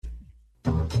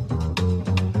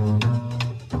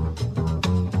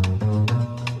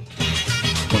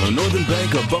northern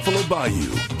bank of Buffalo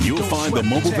Bayou, you'll find the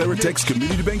Mobile Veritex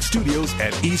Community Bank Studios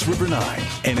at East River 9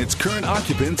 and its current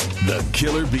occupants, the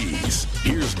Killer Bees.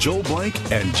 Here's Joel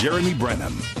Blank and Jeremy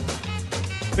Branham.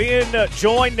 Being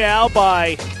joined now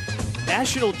by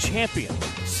national champion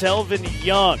Selvin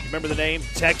Young. Remember the name?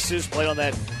 Texas, played on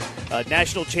that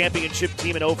national championship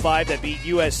team in 05 that beat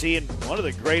USC in one of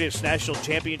the greatest national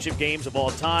championship games of all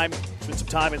time. Spent some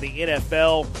time in the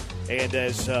NFL. And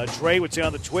as Dre would say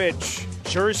on the Twitch,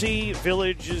 Jersey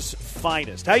Village's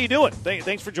finest. How you doing?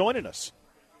 Thanks for joining us.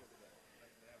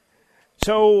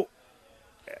 So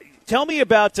tell me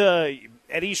about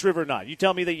at East River 9. You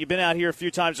tell me that you've been out here a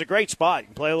few times. It's a great spot. You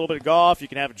can play a little bit of golf. You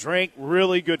can have a drink.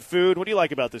 Really good food. What do you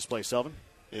like about this place, Selvin?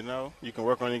 You know, you can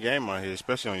work on your game out here,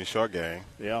 especially on your short game.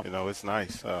 Yeah. You know, it's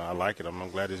nice. I like it. I'm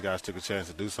glad these guys took a chance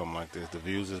to do something like this. The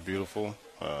views is beautiful.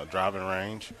 Driving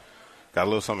range. Got a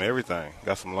little something of everything.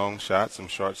 Got some long shots, some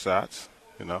short shots.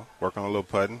 You know, work on a little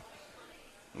putting.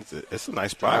 It's a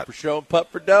nice spot. Drive for show and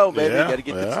putt for dough, baby. Yeah, You got to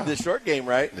get the short game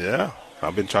right. Yeah.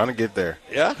 I've been trying to get there.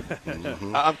 Yeah.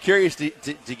 Mm-hmm. I'm curious to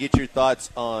get your thoughts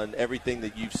on everything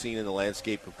that you've seen in the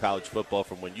landscape of college football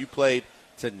from when you played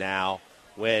to now,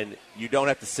 when you don't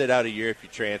have to sit out a year if you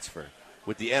transfer.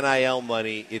 With the NIL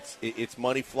money, it's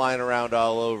money flying around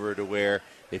all over to where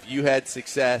if you had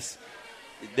success,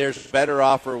 there's a better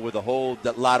offer with a whole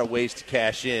lot of ways to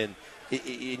cash in,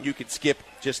 and you could skip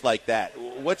just like that.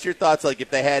 What's your thoughts, like, if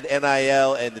they had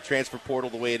NIL and the transfer portal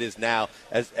the way it is now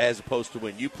as opposed to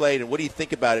when you played, and what do you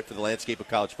think about it for the landscape of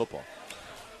college football?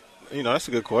 You know, that's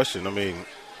a good question. I mean,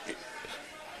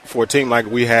 for a team like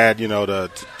we had, you know,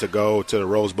 to go to the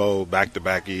Rose Bowl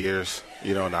back-to-back years,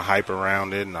 you know, and the hype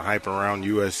around it and the hype around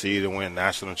USC to win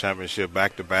national championship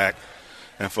back-to-back,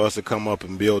 and for us to come up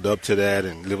and build up to that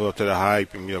and live up to the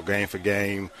hype and, you know, game for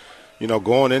game, you know,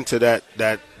 going into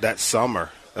that summer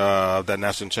of that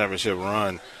national championship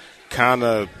run kind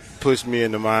of pushed me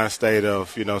in the mind state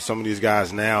of, you know, some of these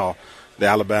guys now, the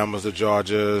Alabamas, the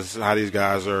Georgias, how these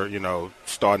guys are, you know,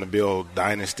 starting to build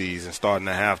dynasties and starting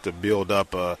to have to build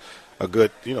up a good,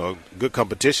 you know, good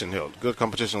competition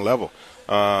level.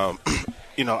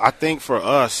 You know, I think for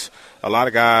us, a lot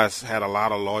of guys had a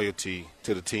lot of loyalty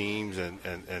to the teams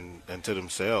and to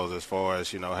themselves as far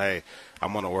as, you know, hey,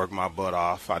 I'm going to work my butt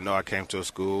off. I know I came to a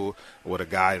school with a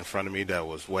guy in front of me that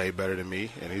was way better than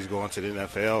me, and he's going to the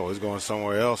NFL or he's going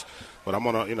somewhere else. But I'm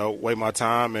going to, you know, wait my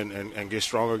time and get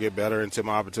stronger, get better until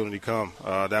my opportunity come.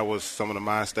 That was some of the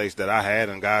mind states that I had.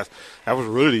 And, guys, that was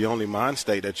really the only mind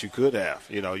state that you could have.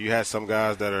 You know, you had some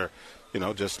guys that are, you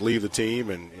know, just leave the team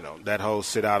and, you know, that whole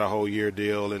sit out a whole year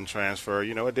deal and transfer.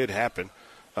 You know, it did happen,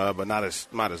 but not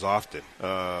as often.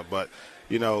 But,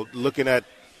 you know, looking at,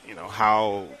 you know,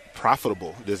 how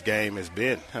profitable this game has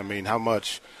been. I mean, how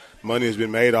much money has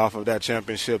been made off of that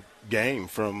championship game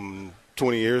from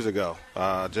 20 years ago.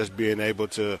 Just being able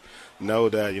to know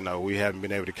that, you know, we haven't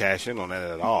been able to cash in on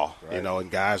that at all. Right. You know, and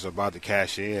guys are about to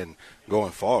cash in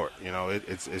going forward. You know,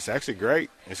 it's actually great.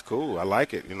 It's cool. I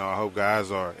like it. You know, I hope guys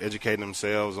are educating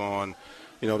themselves on,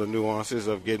 you know, the nuances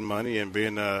of getting money and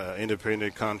being an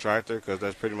independent contractor, because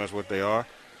that's pretty much what they are.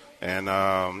 And,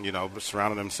 you know,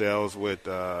 surrounding themselves with,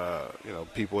 you know,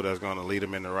 people that's going to lead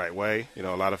them in the right way. You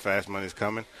know, a lot of fast money is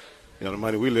coming. You know, the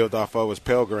money we lived off of was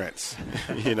Pell Grants,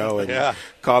 you know, and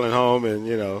calling home and,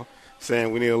 you know,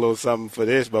 saying we need a little something for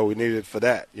this, but we need it for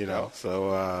that, you know.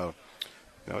 So,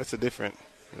 you know, it's a different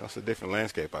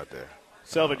landscape out there.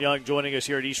 Selvin Young joining us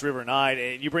here at East River 9,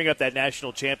 and you bring up that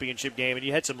national championship game, and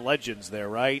you had some legends there,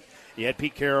 right? You had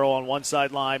Pete Carroll on one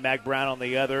sideline, Mac Brown on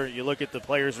the other. You look at the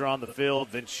players that are on the field,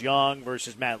 Vince Young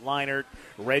versus Matt Leinart,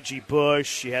 Reggie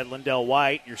Bush. You had Lindell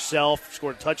White, yourself,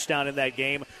 scored a touchdown in that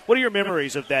game. What are your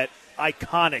memories of that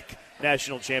iconic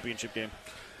national championship game?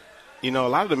 You know, a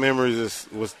lot of the memories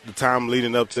was the time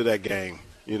leading up to that game.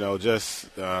 You know,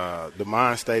 just the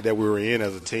mind state that we were in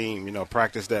as a team. You know,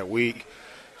 practice that week,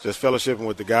 just fellowshipping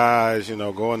with the guys. You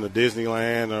know, going to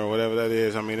Disneyland or whatever that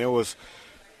is. I mean, it was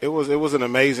an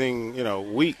amazing, you know,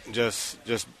 week just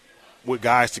with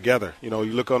guys together. You know,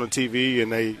 you look on the TV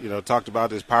and they, you know, talked about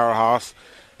this powerhouse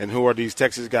and who are these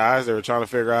Texas guys. They were trying to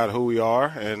figure out who we are,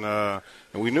 and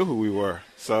we knew who we were.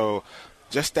 So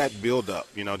just that build-up,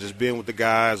 you know, just being with the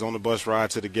guys on the bus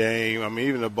ride to the game. I mean,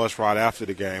 even the bus ride after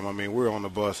the game. I mean, we were on the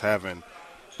bus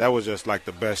that was just like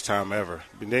the best time ever.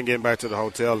 And then getting back to the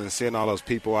hotel and seeing all those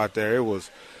people out there, it was,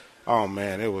 oh,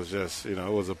 man, it was just, you know,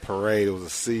 it was a parade. It was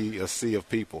a sea of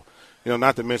people. You know,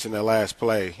 not to mention that last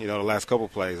play, you know, the last couple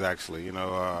plays actually, you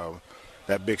know,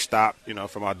 that big stop, you know,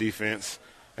 from our defense.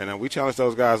 And we challenged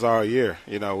those guys all year.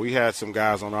 You know, we had some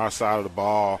guys on our side of the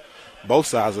ball both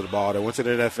sides of the ball that went to the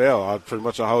NFL. Pretty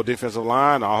much our whole defensive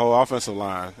line, our whole offensive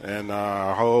line, and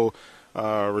our whole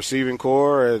receiving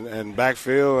core and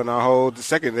backfield and our whole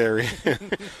secondary.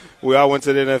 We all went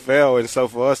to the NFL, and so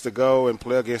for us to go and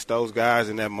play against those guys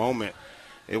in that moment,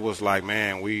 it was like,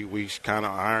 man, we kind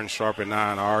of iron sharpen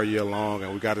iron all year long,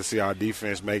 and we got to see our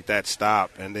defense make that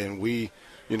stop, and then we,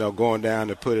 going down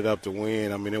to put it up to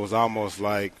win. I mean, it was almost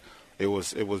like it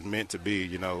was meant to be.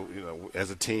 You know,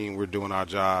 as a team, we're doing our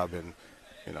job, and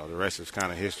the rest is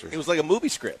kind of history. It was like a movie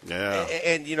script. Yeah.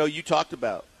 And you talked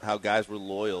about how guys were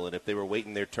loyal, and if they were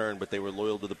waiting their turn, but they were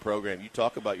loyal to the program. You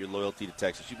talk about your loyalty to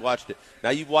Texas. You've watched it. Now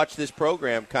you've watched this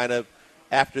program kind of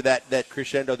after that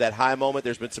crescendo, that high moment.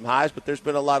 There's been some highs, but there's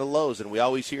been a lot of lows, and we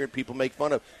always hear people make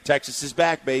fun of Texas is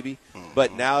back, baby. Mm-hmm.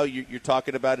 But now you're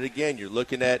talking about it again. You're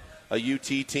looking at a UT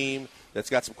team that's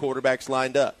got some quarterbacks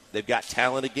lined up. They've got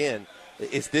talent again.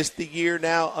 Is this the year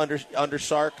now under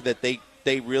Sark that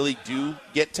they really do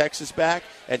get Texas back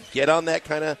and get on that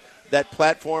kind of that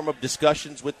platform of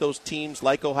discussions with those teams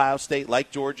like Ohio State,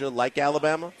 like Georgia, like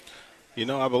Alabama?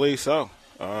 I believe so.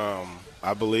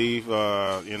 I believe,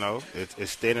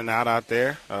 it's thinning out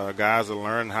there. Guys are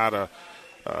learning how to,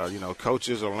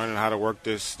 coaches are learning how to work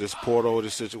this portal,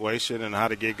 this situation, and how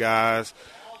to get guys,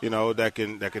 that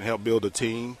can help build a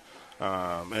team.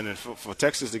 And then for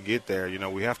Texas to get there,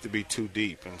 we have to be too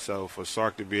deep. And so for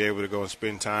Sark to be able to go and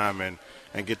spend time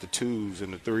and get the twos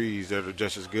and the threes that are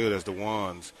just as good as the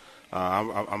ones,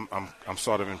 I'm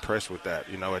sort of impressed with that.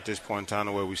 At this point in time,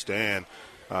 the way we stand,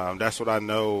 that's what I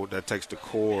know that takes the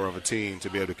core of a team to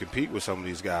be able to compete with some of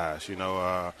these guys.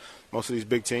 Most of these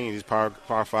big teams, these Power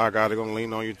 5 guys, they're going to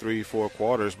lean on you 3-4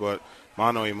 quarters, but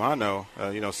mano a mano,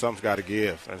 something's got to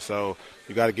give. And so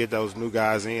you got to get those new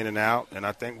guys in and out, and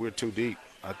I think we're too deep.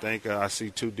 I think I see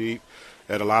too deep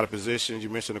at a lot of positions. You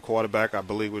mentioned the quarterback. I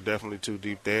believe we're definitely too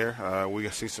deep there. We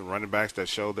see some running backs that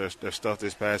showed their stuff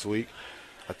this past week.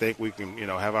 I think we can,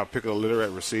 have our pick of the litter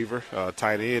at receiver.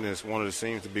 Tight end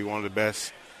seems to be one of the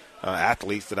best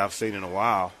athletes that I've seen in a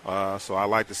while. So I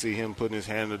like to see him putting his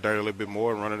hand in the dirt a little bit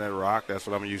more and running that rock. That's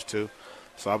what I'm used to.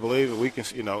 So I believe that we can,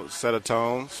 set a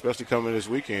tone, especially coming this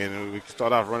weekend, and we can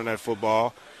start off running that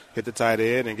football, hit the tight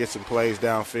end, and get some plays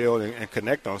downfield and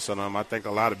connect on some of them. I think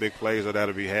a lot of big plays are there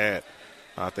to be had.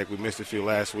 I think we missed a few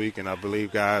last week, and I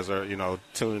believe guys are,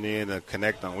 tuning in to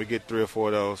connect on. We get 3 or 4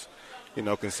 of those,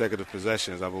 consecutive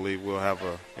possessions. I believe we'll have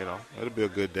it'll be a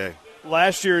good day.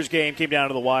 Last year's game came down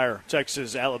to the wire.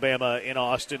 Texas, Alabama in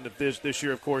Austin. This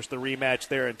year, of course, the rematch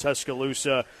there in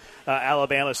Tuscaloosa.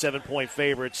 Alabama 7-point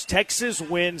favorites. Texas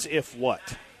wins if what?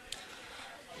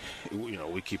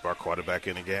 We keep our quarterback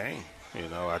in the game.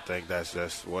 I think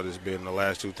that's what it's been the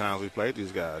last 2 times we played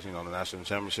these guys. The national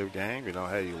championship game,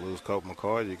 hey, you lose Colt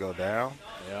McCoy, you go down.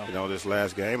 Yeah. This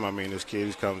last game, this kid,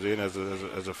 he comes in as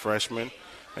a freshman.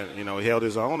 And, he held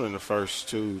his own in the first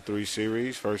 2-3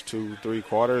 series, first 2-3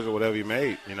 quarters or whatever he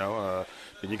made,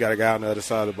 Then you got a guy on the other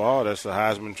side of the ball that's a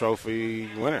Heisman Trophy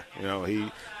winner. He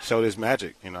showed his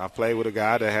magic. I played with a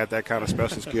guy that had that kind of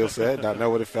special skill set, and I know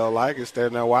what it felt like and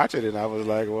standing there watching it. And I was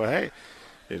like, well, hey,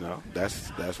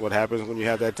 that's what happens when you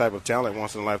have that type of talent,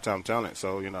 once-in-a-lifetime talent.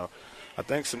 So, I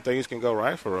think some things can go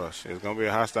right for us. It's going to be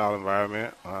a hostile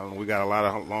environment. We got a lot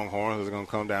of Longhorns that's going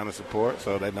to come down to support,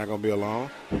 so they're not going to be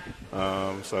alone.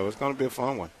 So it's going to be a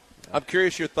fun one. I'm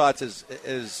curious your thoughts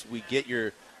as we get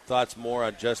your thoughts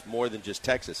more than just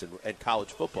Texas and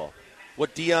college football.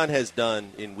 What Deion has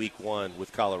done in week 1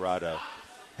 with Colorado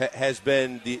has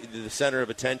been the center of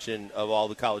attention of all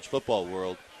the college football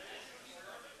world.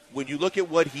 When you look at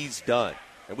what he's done,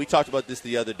 and we talked about this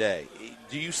the other day,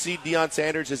 do you see Deion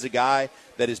Sanders as a guy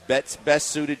that is best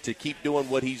suited to keep doing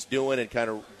what he's doing and kind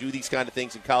of do these kind of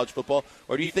things in college football?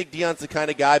 Or do you think Deion's the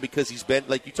kind of guy, because he's been,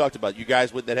 like you talked about, you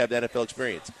guys that have the NFL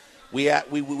experience, we asked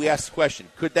the question,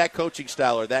 could that coaching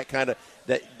style or that kind of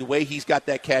the way he's got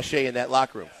that cachet in that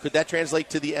locker room, could that translate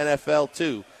to the NFL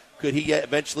too? Could he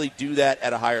eventually do that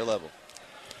at a higher level?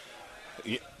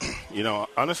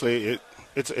 Honestly,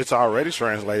 it's already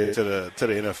translated to the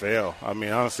NFL.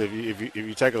 Honestly, if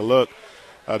you take a look,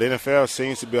 the NFL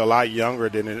seems to be a lot younger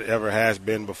than it ever has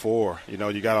been before. You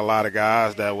got a lot of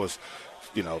guys that was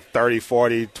 30,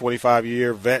 40,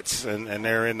 25-year vets, and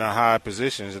they're in the high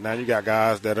positions. And now you got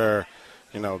guys that are,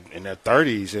 in their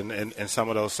 30s in some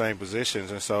of those same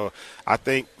positions. And so I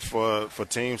think for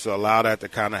teams to allow that to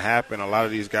kind of happen, a lot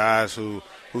of these guys who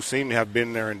seem to have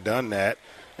been there and done that,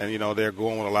 and, they're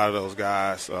going with a lot of those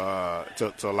guys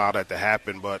to allow that to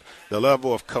happen. But the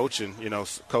level of coaching,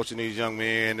 coaching these young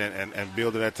men and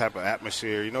building that type of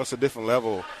atmosphere, it's a different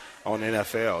level on the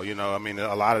NFL. You know, I mean,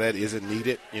 a lot of that isn't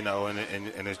needed. You know, and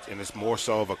it's more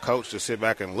so of a coach to sit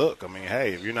back and look. I mean,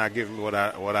 hey, if you're not giving me what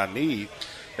I need,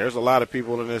 there's a lot of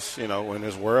people in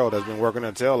this world that's been working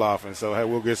their tail off, and so hey,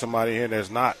 we'll get somebody in that's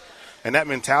not. And that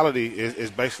mentality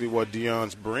is basically what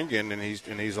Deion's bringing, and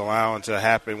he's allowing to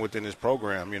happen within his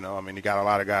program. You know, I mean, he got a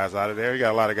lot of guys out of there, he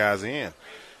got a lot of guys in,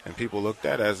 and people looked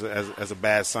at as a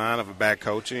bad sign of a bad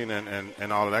coaching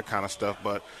and all of that kind of stuff.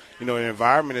 But you know, the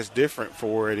environment is different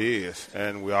for where it is,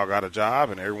 and we all got a job,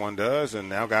 and everyone does, and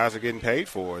now guys are getting paid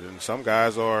for it, and some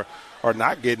guys are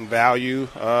not getting value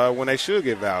when they should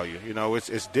get value. You know,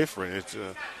 it's different.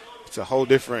 It's a whole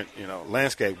different,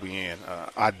 landscape we in.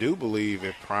 I do believe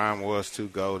if Prime was to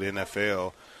go to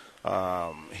NFL,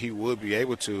 he would be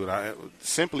able to,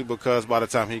 simply because by the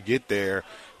time he get there,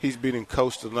 he's been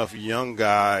coached enough young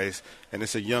guys, and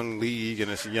it's a young league and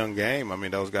it's a young game. I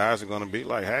mean, those guys are going to be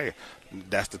like, hey,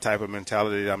 that's the type of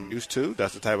mentality that I'm used to.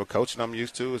 That's the type of coaching I'm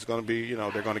used to. It's going to be,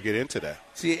 they're going to get into that.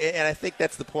 See, and I think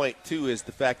that's the point, too, is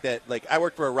the fact that, I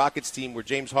worked for a Rockets team where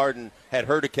James Harden had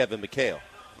heard of Kevin McHale.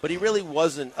 But he really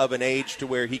wasn't of an age to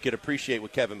where he could appreciate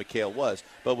what Kevin McHale was.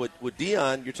 But with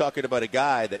Deion, you're talking about a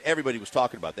guy that everybody was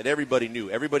talking about, that everybody knew.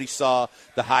 Everybody saw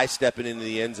the high stepping into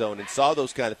the end zone and saw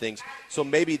those kind of things. So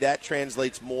maybe that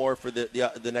translates more for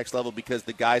the next level because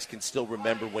the guys can still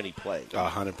remember when he played.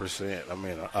 100%. I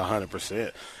mean,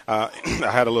 100%. I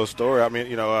had a little story. I mean,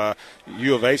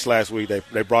 U of H last week,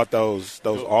 they brought those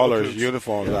Oilers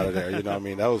uniforms out of there. I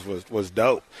mean, those was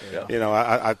dope.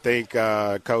 Yeah. I think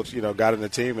Coach, got in the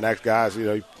team and asked guys,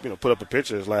 put up a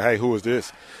picture. It's like, hey, who is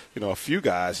this? A few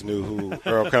guys knew who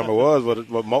Earl Campbell was, but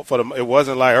it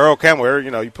wasn't like Earl Campbell.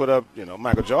 You put up,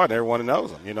 Michael Jordan, everyone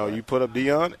knows him. You put up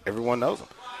Deion, everyone knows him.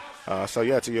 So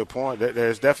yeah, to your point,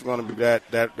 there's definitely going to be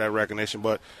that recognition.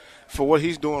 But for what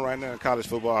he's doing right now in college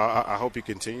football, I hope he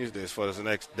continues this for the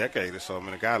next decade or so. I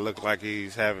mean, the guy looks like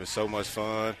he's having so much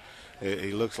fun.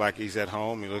 He looks like he's at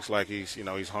home. He looks like he's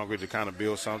hungry to kind of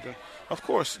build something. Of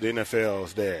course, the NFL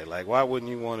is there. Like, why wouldn't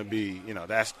you want to be,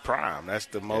 that's prime. That's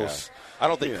the most. Yeah. I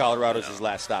don't think Colorado's his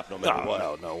last stop, no matter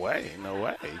what. No way.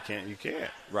 You can't.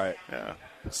 Right. Yeah.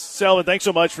 Selvin, thanks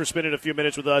so much for spending a few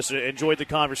minutes with us. Enjoyed the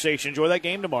conversation. Enjoy that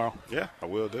game tomorrow. Yeah, I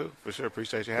will do. For sure.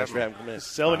 Appreciate you having me.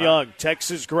 Selvin Young,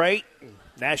 Texas great,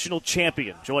 national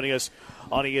champion, joining us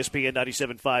on ESPN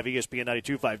 97.5, ESPN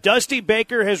 92.5. Dusty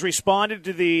Baker has responded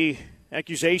to the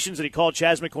accusations that he called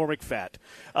Chaz McCormick fat.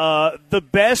 The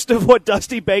best of what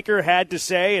Dusty Baker had to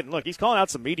say, and look, he's calling out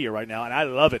some media right now, and I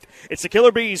love it. It's the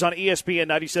Killer Bees on ESPN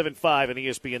 97.5 and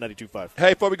ESPN 92.5.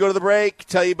 Hey, before we go to the break,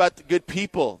 tell you about the good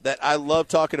people that I love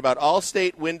talking about.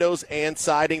 Allstate Windows and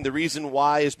Siding. The reason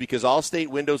why is because Allstate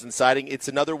Windows and Siding, it's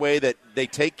another way that they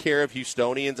take care of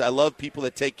Houstonians. I love people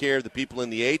that take care of the people in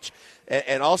the H.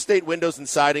 And Allstate Windows and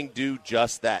Siding do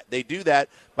just that. They do that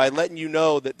by letting you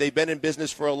know that they've been in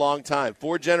business for a long time.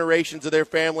 4 generations of their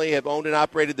family have owned and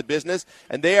operated the business,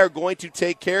 and they are going to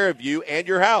take care of you and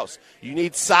your house. You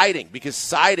need siding because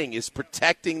siding is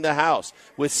protecting the house.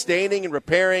 With staining and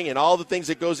repairing and all the things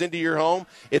that goes into your home,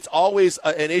 it's always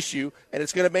an issue, and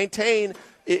it's going to maintain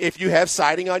if you have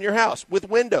siding on your house. With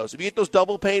windows, if you get those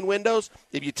double pane windows,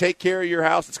 if you take care of your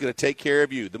house, it's going to take care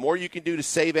of you. The more you can do to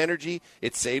save energy,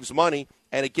 it saves money,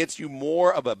 and it gets you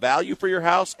more of a value for your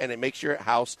house, and it makes your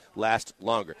house last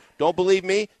longer. Don't believe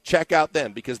me? Check out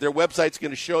them because their website's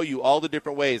going to show you all the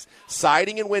different ways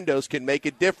siding and windows can make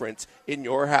a difference in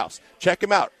your house. Check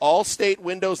them out,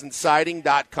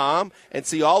 allstatewindowsandsiding.com, and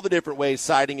see all the different ways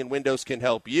siding and windows can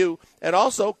help you. And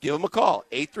also, give them a call,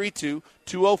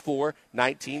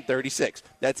 832-204-1936.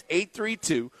 That's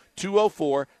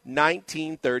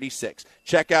 832-204-1936.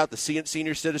 Check out the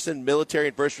senior citizen, military,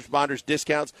 and first responders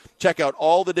discounts. Check out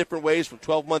all the different ways from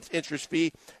 12 months interest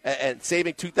fee and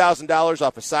saving $2,000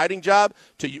 off a siding job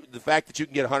to the fact that you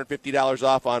can get $150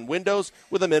 off on windows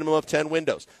with a minimum of 10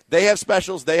 windows. They have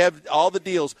specials. They have all the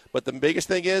deals. But the biggest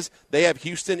thing is they have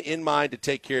Houston in mind to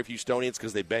take care of Houstonians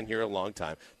because they've been here a long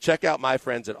time. Check out my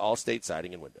friends at Allstate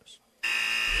Siding and Windows.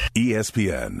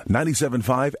 ESPN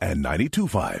 97.5 and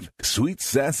 92.5. Sweet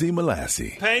Sassy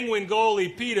Molassie. Penguin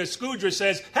goalie Peter Scudra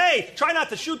says, hey, try not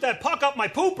to shoot that puck up my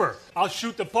pooper. I'll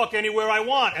shoot the puck anywhere I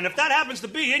want. And if that happens to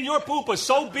be in your pooper,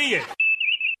 so be it.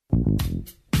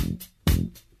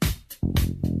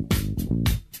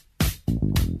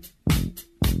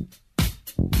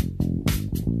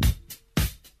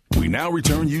 We now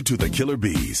return you to the Killer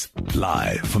Bees,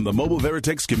 live from the Mobile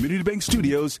Veritex Community Bank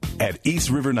Studios at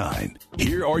East River 9.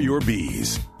 Here are your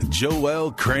bees,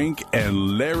 Joel Crank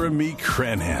and Laramie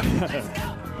Cranham.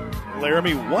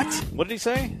 Laramie what? What did he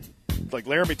say? It's like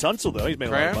Laramie Tunsil, though. He's made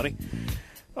a lot of money.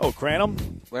 Oh,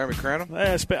 Cranham? Larry Cranham?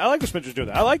 I like what Spencer's doing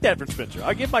that. I like that from Spencer.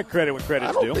 I give my credit when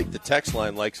credit's due. I don't think the text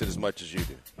line likes it as much as you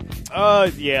do.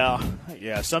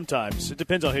 Yeah, sometimes. It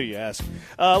depends on who you ask.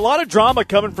 A lot of drama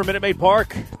coming from Minute Maid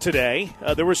Park today.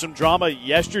 There was some drama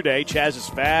yesterday. Chaz is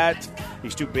fat.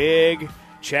 He's too big.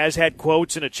 Chaz had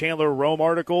quotes in a Chandler Rome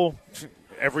article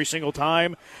every single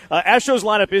time. Astros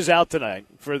lineup is out tonight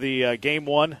for the Game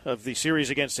 1 of the series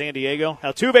against San Diego.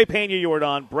 Altuve, Pena,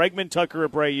 Jordan, Bregman, Tucker,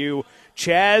 Abreu,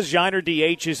 Chaz, Yiner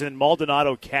DHs, and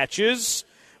Maldonado catches.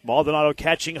 Maldonado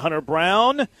catching Hunter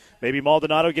Brown. Maybe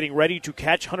Maldonado getting ready to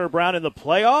catch Hunter Brown in the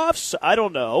playoffs. I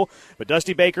don't know. But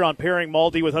Dusty Baker on pairing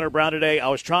Maldi with Hunter Brown today. I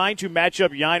was trying to match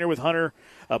up Yiner with Hunter,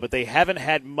 but they haven't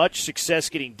had much success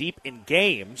getting deep in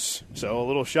games. So a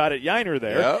little shot at Yiner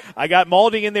there. Yep. I got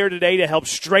Maldi in there today to help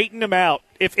straighten him out.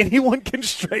 If anyone can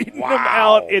straighten him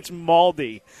out, it's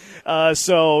Maldi.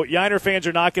 So Yiner fans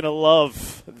are not going to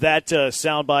love that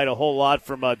soundbite a whole lot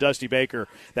from Dusty Baker.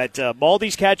 That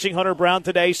Maldi's catching Hunter Brown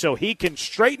today, so he can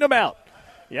straighten him out.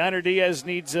 Yiner Diaz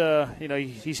needs,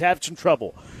 he's having some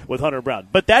trouble with Hunter Brown.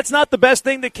 But that's not the best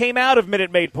thing that came out of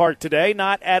Minute Maid Park today,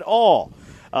 not at all.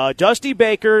 Dusty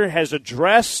Baker has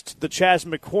addressed the Chas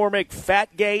McCormick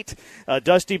Fatgate.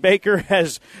 Dusty Baker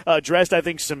has addressed, I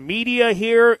think, some media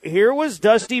here. Here was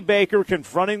Dusty Baker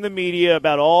confronting the media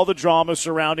about all the drama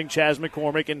surrounding Chas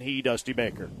McCormick and Dusty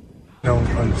Baker. Don't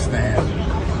understand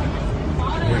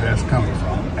where that's coming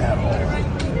from at all.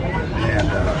 And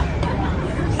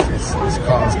it's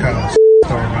caused kind of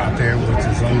storm out there, which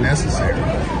is unnecessary,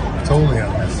 totally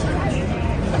unnecessary.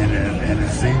 And it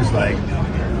seems like,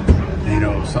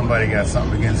 if somebody got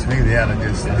something against me, they ought to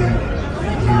just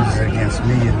use it against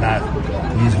me and not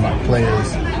use my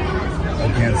players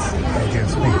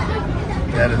against me.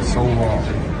 That is so wrong.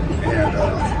 And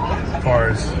as far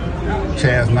as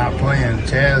Chaz not playing,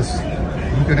 Chaz,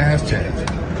 you can ask Chaz.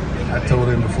 I told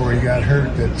him before he got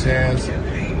hurt that Chaz,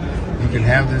 you can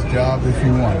have this job if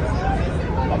you want it.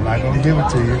 I'm not going to give it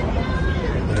to you,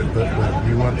 but if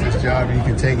you want this job, you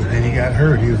can take it. Then he got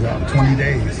hurt. He was out 20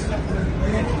 days.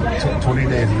 20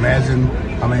 days. Imagine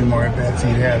how many more at-bats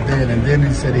he'd have then. And then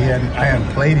he said I hadn't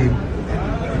played him.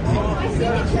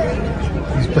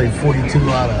 He's played 42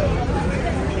 out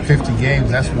of 50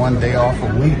 games. That's one day off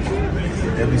a week.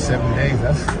 Every 7 days.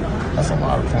 That's a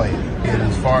lot of play. And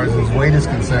as far as his weight is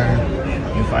concerned,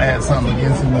 if I had something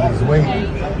against him with his weight,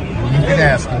 you could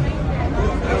ask him.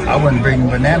 I wouldn't bring him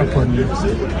banana pudding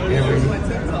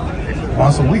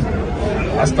once a week.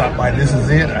 I stop by, this is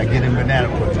it, I get him banana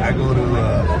pudding. I go to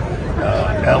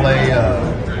L.A.,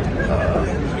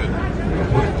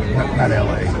 not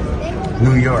L.A.,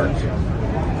 New York.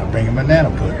 I bring him banana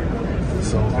pudding.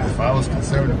 So if I was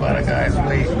concerned about a guy's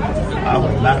weight, I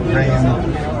would not bring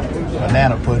him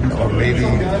banana pudding, or maybe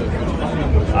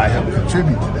I help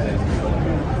contribute to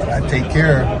that. But I take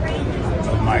care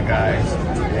of my guys,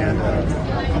 and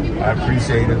I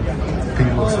appreciate it.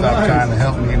 People stop trying to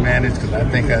help me manage because I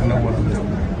think I know what I'm doing.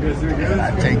 And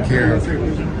I take care of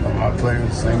my players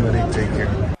the same way they take care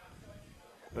of me.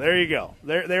 There you go.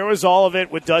 There was all of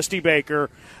it with Dusty Baker,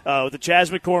 with the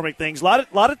Chas McCormick things. A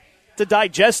lot to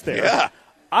digest there. Yeah.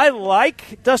 I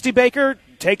like Dusty Baker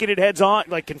taking it heads on,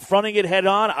 like confronting it head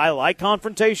on. I like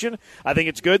confrontation. I think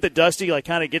it's good that Dusty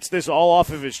kind of gets this all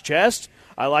off of his chest.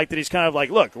 I like that he's kind of like,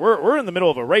 look, we're in the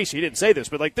middle of a race. He didn't say this,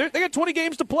 but they got 20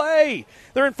 games to play.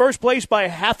 They're in first place by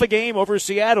half a game over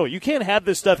Seattle. You can't have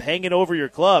this stuff hanging over your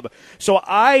club. So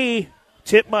I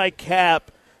tip my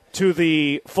cap to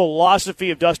the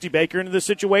philosophy of Dusty Baker into the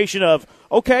situation of,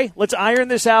 okay, let's iron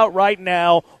this out right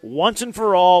now, once and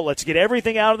for all. Let's get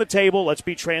everything out on the table. Let's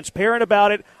be transparent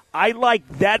about it. I like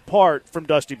that part from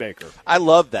Dusty Baker. I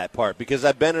love that part because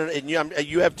I've been in, and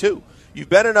you have too. We've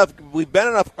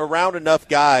been around enough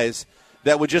guys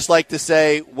that would just like to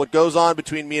say what goes on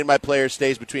between me and my players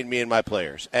stays between me and my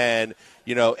players. And,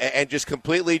 and just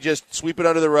completely just sweep it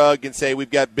under the rug and say we've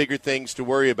got bigger things to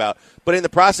worry about. But in the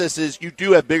process you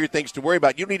do have bigger things to worry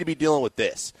about. You need to be dealing with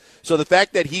this. So the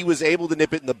fact that he was able to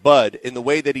nip it in the bud in the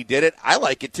way that he did it, I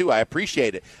like it too. I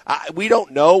appreciate it. We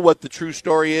don't know what the true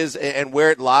story is and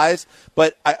where it lies,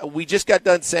 but we just got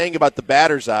done saying about the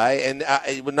batter's eye and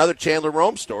another Chandler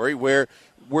Rome story where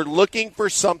we're looking for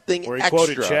something where he extra.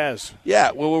 Quoted Chaz.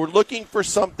 Yeah, well, we're looking for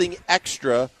something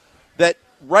extra that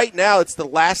right now it's the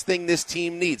last thing this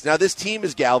team needs. Now, this team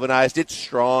is galvanized. It's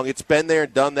strong. It's been there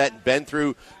and done that and been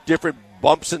through different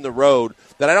bumps in the road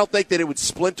that I don't think that it would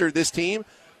splinter this team.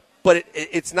 But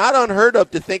it's not unheard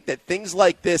of to think that things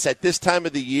like this at this time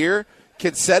of the year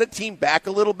can set a team back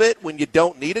a little bit when you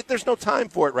don't need it. There's no time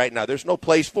for it right now. There's no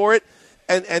place for it.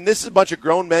 And this is a bunch of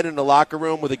grown men in the locker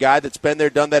room with a guy that's been there,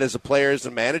 done that as a player, as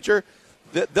a manager.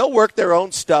 they'll work their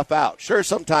own stuff out. Sure,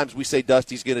 sometimes we say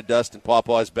Dusty's going to dust in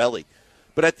Pawpaw's belly.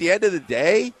 But at the end of the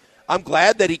day, I'm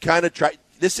glad that he kind of tried.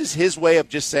 This is his way of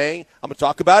just saying, I'm going to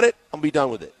talk about it, I'm going to be done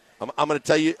with it. I'm going to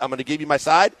tell you, I'm going to give you my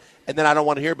side, and then I don't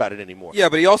want to hear about it anymore. Yeah,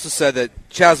 but he also said that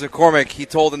Chas McCormick, he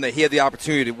told him that he had the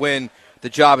opportunity to win the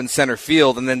job in center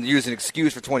field and then use an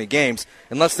excuse for 20 games.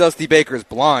 Unless Dusty Baker is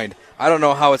blind, I don't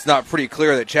know how it's not pretty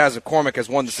clear that Chas McCormick has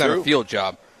won the center field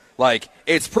job. Like,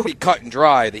 it's pretty cut and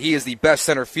dry that he is the best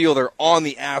center fielder on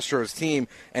the Astros team,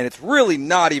 and it's really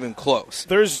not even close.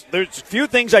 There's a few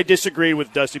things I disagree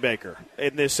with Dusty Baker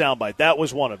in this soundbite. That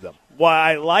was one of them. While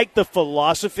I like the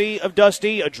philosophy of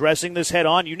Dusty addressing this head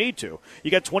on, you need to.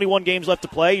 You got 21 games left to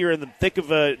play. You're in the thick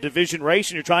of a division race,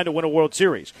 and you're trying to win a World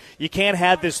Series. You can't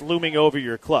have this looming over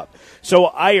your club. So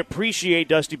I appreciate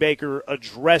Dusty Baker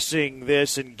addressing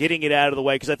this and getting it out of the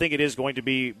way because I think it is going to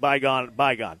be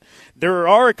bygone. There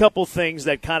are a couple things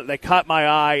that caught my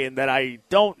eye and that I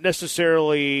don't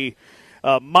necessarily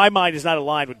my mind is not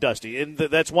aligned with Dusty, and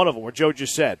that's one of them where Joe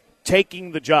just said,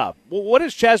 taking the job. Well, what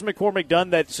has Chas McCormick done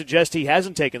that suggests he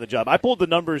hasn't taken the job? I pulled the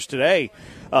numbers today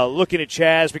looking at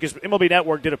Chas because MLB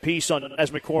Network did a piece on Chas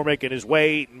McCormick and his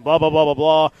weight and blah, blah, blah, blah,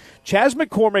 blah. Chas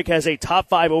McCormick has a top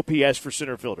 5 OPS for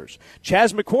center fielders.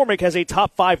 Chas McCormick has a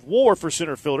top 5 WAR for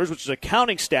center fielders, which is a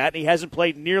counting stat, and he hasn't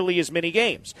played nearly as many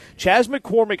games. Chas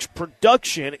McCormick's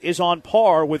production is on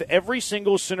par with every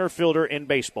single center fielder in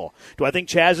baseball. Do I think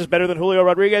Chas is better than Julio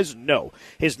Rodriguez? No.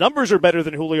 His numbers are better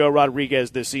than Julio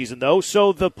Rodriguez this season, though.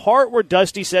 So the part where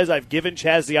Dusty says, I've given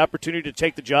Chas the opportunity to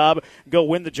take the job, go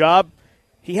win the job,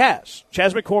 he has.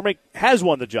 Chas McCormick has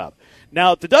won the job.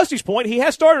 Now, to Dusty's point, he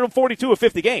has started in 42 of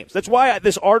 50 games. That's why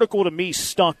this article to me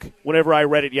stunk whenever I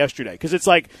read it yesterday, because it's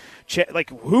like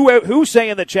who's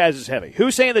saying that Chas is heavy?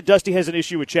 Who's saying that Dusty has an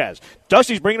issue with Chas?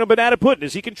 Dusty's bringing him banana pudding.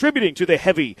 Is he contributing to the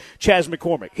heavy Chas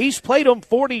McCormick? He's played him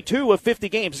 42 of 50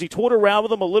 games. Has he toured around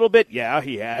with him a little bit? Yeah,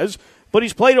 he has. But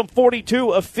he's played him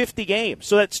 42 of 50 games.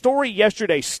 So that story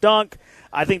yesterday stunk.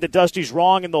 I think that Dusty's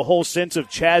wrong in the whole sense of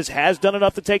Chas has done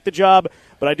enough to take the job,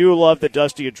 but I do love that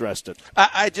Dusty addressed it.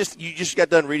 You just got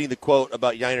done reading the quote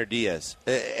about Yainer Diaz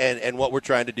and what we're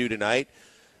trying to do tonight.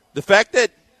 The fact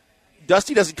that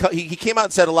Dusty doesn't he came out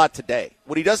and said a lot today.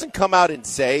 What he doesn't come out and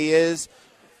say is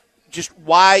just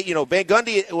why, Van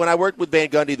Gundy, when I worked with Van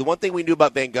Gundy, the one thing we knew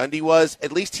about Van Gundy was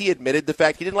at least he admitted the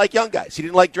fact he didn't like young guys. He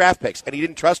didn't like draft picks, and he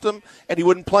didn't trust them, and he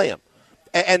wouldn't play them.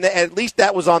 And at least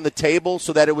that was on the table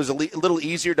so that it was a little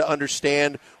easier to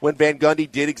understand when Van Gundy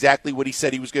did exactly what he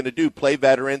said he was going to do, play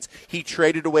veterans. He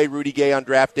traded away Rudy Gay on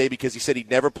draft day because he said he'd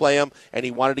never play him, and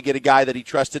he wanted to get a guy that he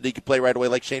trusted that he could play right away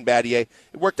like Shane Battier.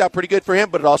 It worked out pretty good for him,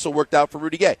 but it also worked out for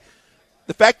Rudy Gay.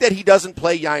 The fact that he doesn't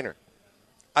play Yainer,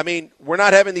 I mean, we're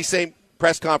not having these same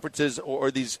press conferences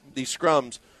or these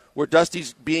scrums where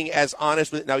Dusty's being as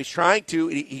honest with it. Now he's trying to.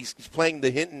 He's playing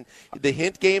the hint game and stuff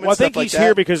like that. I think he's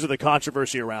here because of the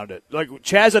controversy around it. Like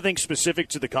Chas, I think specific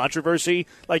to the controversy.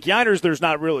 Like Yainer's, there's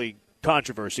not really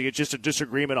controversy. It's just a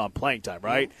disagreement on playing time,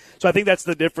 right? Mm-hmm. So I think that's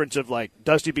the difference of like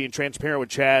Dusty being transparent with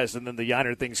Chas, and then the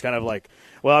Yainer thing's kind of like,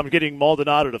 well, I'm getting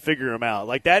Maldonado to figure him out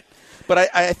like that. But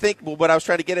I think what I was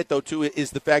trying to get at though too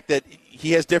is the fact that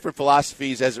he has different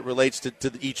philosophies as it relates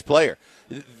to each player.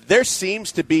 There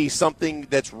seems to be something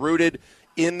that's rooted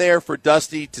in there for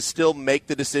Dusty to still make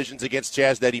the decisions against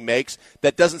Chas that he makes.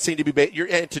 That doesn't seem to be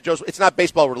and to Joe's, it's not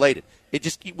baseball related. It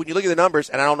just, when you look at the numbers,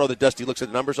 and I don't know that Dusty looks at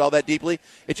the numbers all that deeply.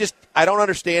 It just, I don't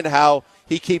understand how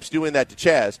he keeps doing that to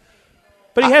Chas.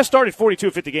 But he has started 42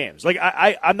 of 50 games. Like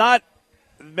I'm not.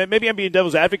 Maybe I'm being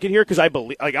devil's advocate here because I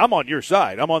believe, like, I'm on your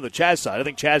side. I'm on the Chas side. I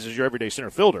think Chas is your everyday center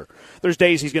fielder. There's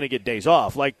days he's going to get days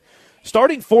off. Like,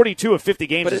 starting 42 of 50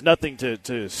 games is nothing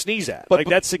to sneeze at.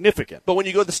 That's significant. But when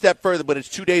you go the step further, when it's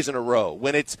 2 days in a row,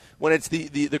 when it's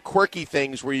the quirky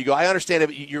things where you go, I understand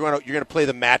if you're going to play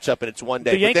the matchup and it's one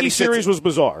day. The Yankee series was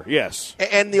bizarre, yes.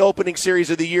 And the opening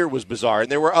series of the year was bizarre,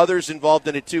 and there were others involved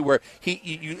in it too, where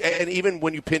and even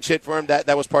when you pinch hit for him,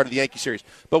 that was part of the Yankee series.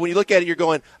 But when you look at it, you're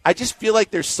going, I just feel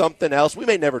like there's something else. We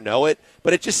may never know it,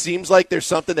 but it just seems like there's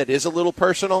something that is a little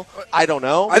personal. I don't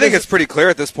know. I think it's pretty clear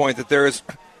at this point that there is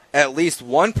at least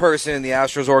one person in the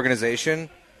Astros organization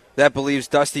that believes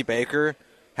Dusty Baker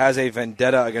has a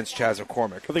vendetta against Chas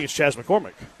McCormick. I think it's Chas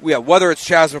McCormick. Yeah, whether it's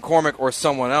Chas McCormick or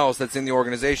someone else that's in the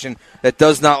organization that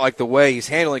does not like the way he's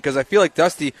handling it. Because I feel like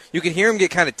Dusty, you can hear him get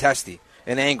kind of testy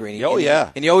and angry.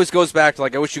 And he always goes back to,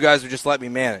 like, I wish you guys would just let me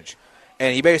manage.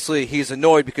 And he's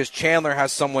annoyed because Chandler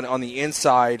has someone on the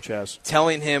inside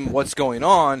telling him what's going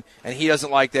on, and he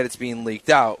doesn't like that it's being leaked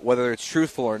out, whether it's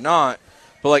truthful or not.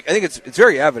 But, like, I think it's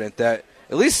very evident that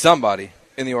at least somebody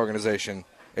in the organization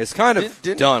is kind of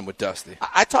done with Dusty.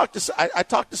 I talked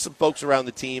to some folks around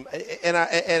the team, and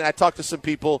I talked to some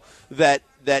people that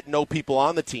know people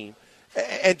on the team,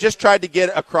 and just tried to get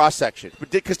a cross section.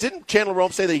 Because didn't Chandler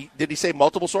Rome say did he say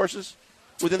multiple sources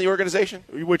within the organization?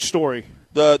 Which story?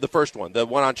 The first one, the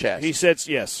one on Chaz. He said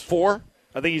yes. 4?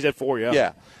 I think he said 4. Yeah.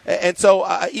 Yeah, and so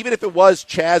even if it was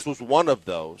Chaz was one of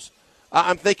those,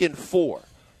 I'm thinking 4,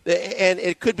 and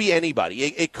it could be anybody.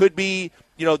 It could be.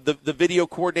 The video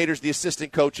coordinators, the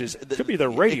assistant coaches. It could be the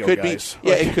radio guys.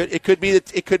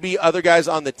 It could be other guys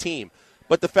on the team.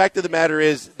 But the fact of the matter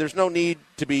is, there's no need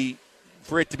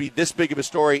for it to be this big of a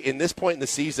story in this point in the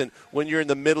season when you're in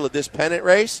the middle of this pennant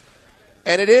race.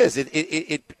 And it is.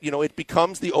 It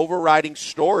becomes the overriding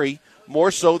story more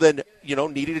so than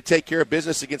needing to take care of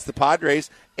business against the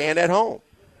Padres and at home.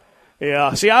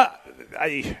 Yeah. See, I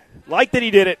like that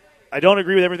he did it. I don't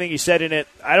agree with everything he said in it.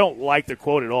 I don't like the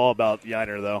quote at all about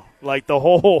Yiner, though. Like the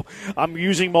whole, I'm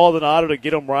using Maldonado to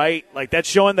get him right. Like that's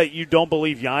showing that you don't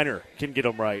believe Yiner can get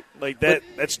him right. Like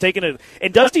that's taking it.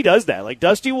 And Dusty does that. Like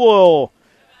Dusty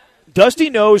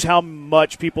knows how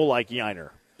much people like Yiner.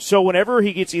 So whenever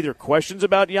he gets either questions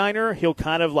about Yiner, he'll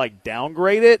kind of like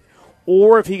downgrade it.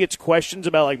 Or if he gets questions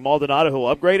about like Maldonado, he'll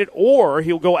upgrade it. Or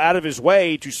he'll go out of his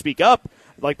way to speak up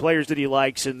like players that he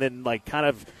likes and then like kind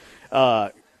of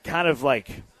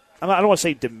like, I don't want to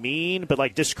say demean, but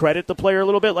like discredit the player a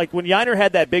little bit. Like when Yiner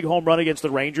had that big home run against the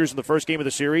Rangers in the first game of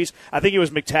the series, I think it was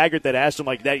McTaggart that asked him,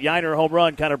 like, that Yiner home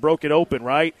run kind of broke it open,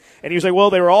 right? And he was like, well,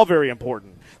 they were all very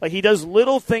important. Like he does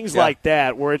little things like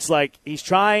that where it's like he's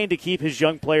trying to keep his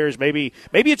young players maybe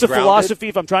it's a grounded philosophy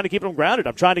if I'm trying to keep them grounded.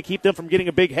 I'm trying to keep them from getting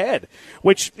a big head,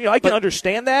 which, I can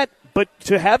understand that. But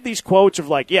to have these quotes of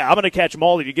like, I'm going to catch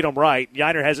Maldi to get him right,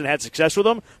 Yiner hasn't had success with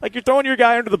him, like you're throwing your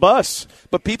guy under the bus.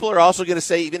 But people are also going to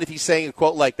say, even if he's saying a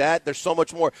quote like that, there's so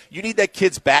much more. You need that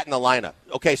kid's bat in the lineup.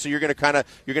 Okay, so you're going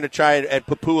to try and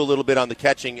poo-poo a little bit on the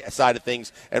catching side of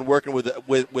things and working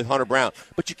with Hunter Brown.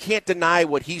 But you can't deny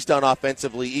what he's done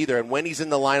offensively either. And when he's in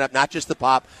the lineup, not just the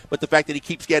pop, but the fact that he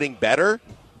keeps getting better.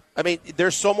 I mean,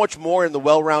 there's so much more in the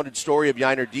well-rounded story of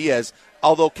Yiner Diaz,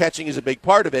 although catching is a big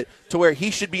part of it, to where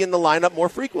he should be in the lineup more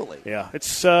frequently. Yeah,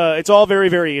 it's all very,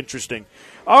 very interesting.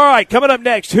 All right, coming up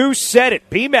next, Who Said It?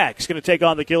 B-Mac's going to take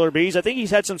on the Killer Bees. I think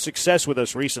he's had some success with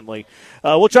us recently.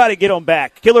 We'll try to get him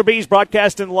back. Killer Bees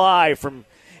broadcasting live from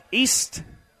East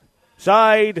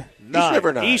River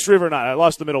 9. I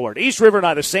lost the middle word. East River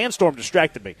 9. The sandstorm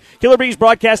distracted me. Killer Bees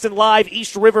broadcasting live,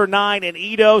 East River 9 in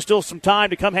Edo. Still some time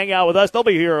to come hang out with us. They'll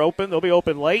be here open. They'll be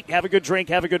open late. Have a good drink.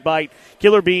 Have a good bite.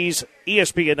 Killer Bees,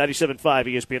 ESPN 97.5,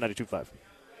 ESPN 92.5.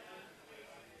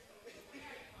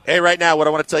 Hey, right now, what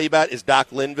I want to tell you about is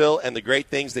Doc Linville and the great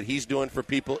things that he's doing for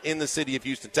people in the city of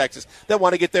Houston, Texas, that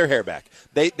want to get their hair back.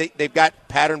 They've got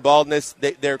pattern baldness.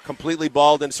 They're completely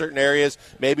bald in certain areas.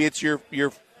 Maybe it's your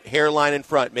hairline in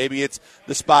front. Maybe it's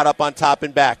the spot up on top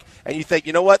and back. And you think,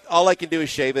 you know what? All I can do is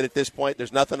shave it at this point.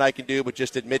 There's nothing I can do but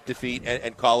just admit defeat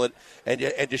and call it and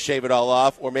just shave it all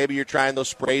off. Or maybe you're trying those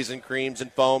sprays and creams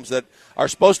and foams that are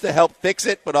supposed to help fix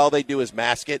it, but all they do is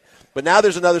mask it. But now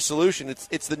there's another solution.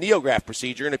 It's the NeoGraft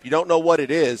procedure. And if you don't know what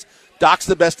it is, Doc's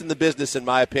the best in the business, in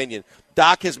my opinion.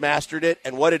 Doc has mastered it,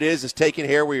 and what it is taking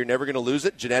hair where you're never going to lose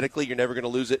it. Genetically, you're never going to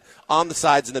lose it on the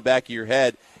sides and the back of your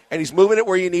head. And he's moving it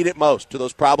where you need it most, to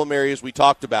those problem areas we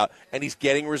talked about, and he's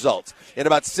getting results. In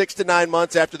about 6 to 9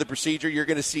 months after the procedure, you're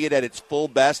going to see it at its full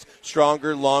best,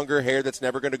 stronger, longer hair that's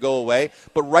never going to go away.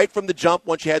 But right from the jump,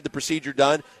 once you had the procedure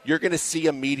done, you're going to see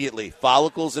immediately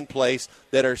follicles in place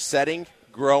that are setting,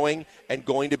 growing, and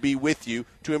going to be with you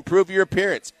to improve your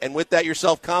appearance, and with that, your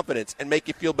self-confidence, and make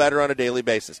you feel better on a daily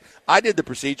basis. I did the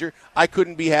procedure. I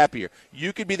couldn't be happier.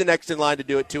 You could be the next in line to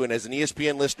do it, too, and as an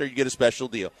ESPN listener, you get a special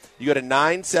deal. You go to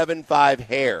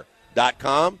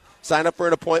 975hair.com, sign up for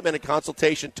an appointment and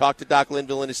consultation, talk to Doc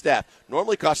Linville and his staff.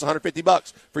 Normally costs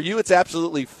 $150. For you, it's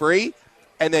absolutely free.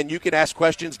 And then you can ask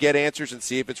questions, get answers, and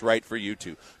see if it's right for you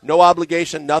too. No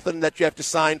obligation, nothing that you have to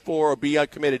sign for or be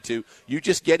committed to. You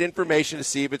just get information to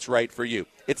see if it's right for you.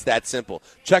 It's that simple.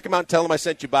 Check him out and tell him I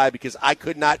sent you by, because I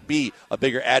could not be a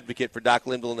bigger advocate for Doc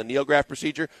Linville and the NeoGraft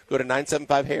procedure. Go to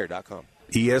 975hair.com.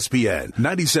 ESPN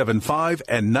 97.5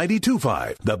 and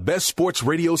 92.5, the best sports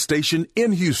radio station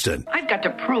in Houston. I've got to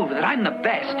prove that I'm the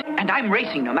best, and I'm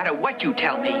racing no matter what you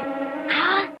tell me.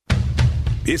 Huh?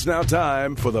 It's now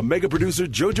time for the mega producer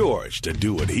Joe George to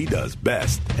do what he does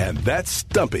best, and that's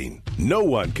stumping. No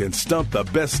one can stump the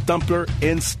best stumper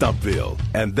in Stumpville,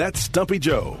 and that's Stumpy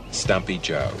Joe. Stumpy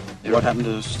Joe. What happened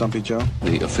to Stumpy Joe?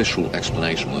 The official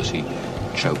explanation was he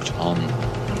choked on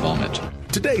vomit.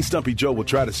 Today, Stumpy Joe will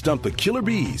try to stump the Killer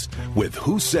Bees with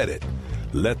Who Said It.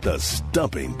 Let the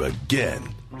stumping begin.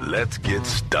 Let's get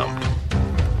stumped.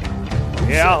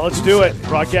 Yeah, let's do it.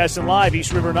 Broadcasting live,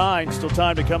 East River 9. Still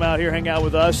time to come out here, hang out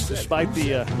with us, despite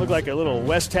the look like a little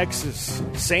West Texas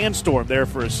sandstorm there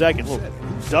for a second, a little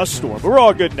dust storm. But we're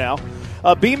all good now.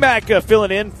 B-Mac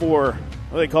filling in for,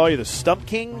 what do they call you, the Stump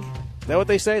King? Is that what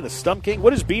they say, the Stump King?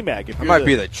 What is B-Mac? I might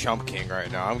be the Chump King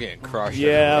right now. I'm getting crushed.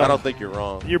 Yeah. I don't think you're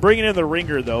wrong. You're bringing in the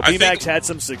ringer, though. B-Mac's had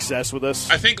some success with us.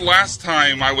 I think last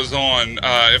time I was on,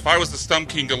 if I was the Stump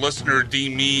King, the listener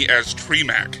deemed me as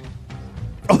Tree-Mac.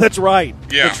 Oh, that's right.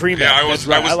 Yeah, the Tree-Mac. yeah, I was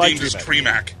like deemed as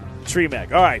Tree-Mac.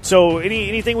 Tree-Mac. All right. So,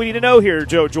 anything we need to know here,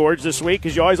 Joe George, this week?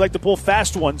 Because you always like to pull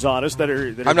fast ones on us that are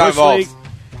I'm not involved.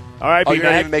 All right, Oh, B-Mac.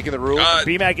 you're not even making the rules?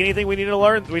 B-Mac, anything we need to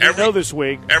learn? We need to know this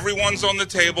week. Everyone's on the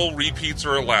table. Repeats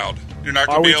are allowed. You're not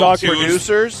Are going to we be able talking to.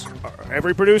 Producers?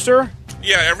 Every producer?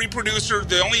 Yeah, every producer.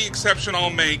 The only exception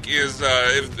I'll make is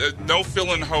if no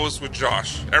fill-in host with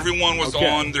Josh. Everyone was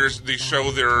on the show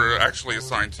they're actually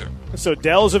assigned to. So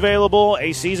Dell's available.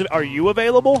 AC's. Are you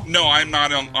available? No, I'm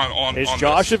not on. Is on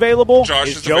Josh this. available? Josh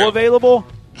is Joe available?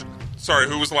 Sorry,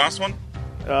 who was the last one?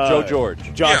 Joe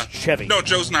George. Josh Chevy. No,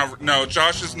 Joe's not. No,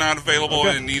 Josh is not available,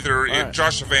 and neither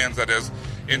Josh Evans, that is,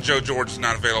 and Joe George is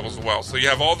not available as well. So you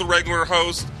have all the regular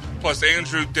hosts plus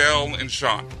Andrew, Dell, and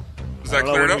Sean. Is that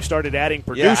cleared up? We started adding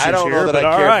producers I don't know here, that but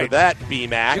I care right. for that,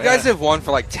 B-Mac. You guys have won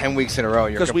for like 10 weeks in a row.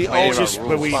 Because we complaining always about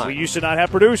But rules. we used to not have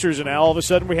producers, and now all of a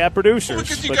sudden we have producers. Well,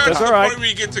 because you but got to that's the all right. point where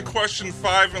you get to question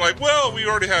 5 and like, well, we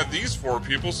already had these 4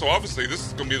 people, so obviously this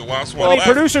is going to be the last one. I mean,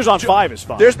 left. producers on 5 is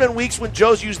fine. There's been weeks when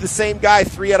Joe's used the same guy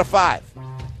 3 out of 5.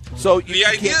 So you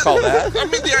can't call that. I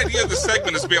mean, the idea of the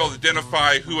segment is to be able to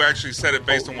identify who actually said it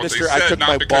based on what Mister, they I said, took my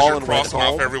not because ball you're and went crossing off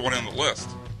home. everyone on the list.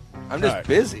 I'm just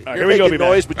busy. All right, You're here we go, making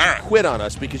noise, but you All right. quit on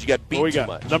us because you got beat What we too got?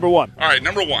 much. Number 1. All right,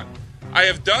 number 1. I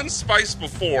have done spice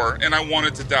before, and I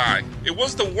wanted to die. It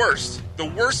was the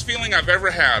worst feeling I've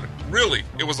ever had. Really,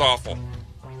 it was awful.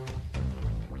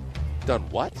 Done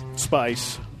what?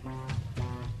 Spice.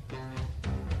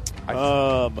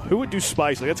 Who would do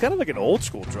spice? Like, it's kind of like an old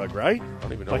school drug, right? I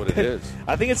don't even know what it is.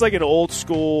 I think it's like an old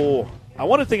school. I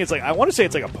want to say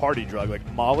it's like a party drug, like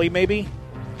Molly maybe,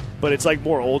 but it's like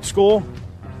more old school.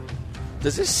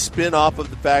 Does this spin off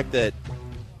of the fact that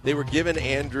they were giving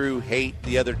Andrew hate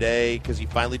the other day because he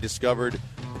finally discovered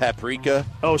paprika?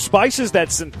 Oh, spice is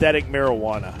that synthetic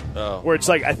marijuana. Oh. Where it's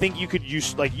like, I think you could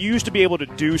use, like, you used to be able to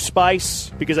do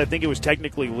spice because I think it was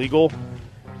technically legal.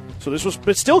 So this was,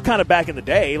 but still kind of back in the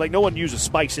day. Like, no one uses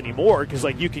spice anymore because,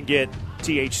 like, you can get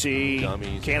THC,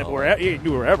 Gummies, cannabis, all you can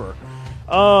do wherever.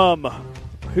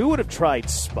 Who would have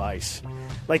tried spice?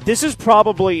 Like, this is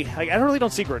probably, like, I don't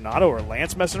see Granado or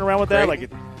Lance messing around with that. Like,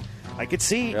 I could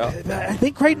see, I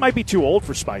think Creighton might be too old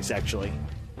for spice, actually.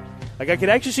 Like, I could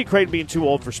actually see Creighton being too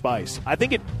old for spice. I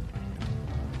think it.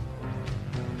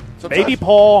 Sometimes. Maybe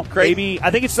Paul. Creighton. Maybe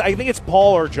I think it's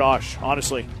Paul or Josh.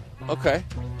 Honestly. Okay.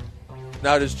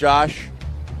 Now, does Josh,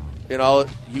 he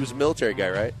was a military guy,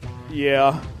 right?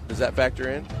 Yeah. Does that factor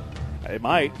in? It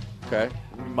might. Okay.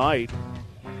 It might.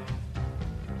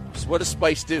 So what does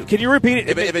spice do? Can you repeat it?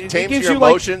 If it tames gives your you, like-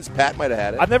 emotions, Pat might have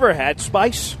had it. I've never had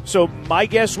spice, so my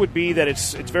guess would be that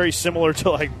it's very similar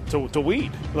to to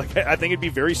weed. Like, I think it'd be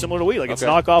very similar to weed. Like, it's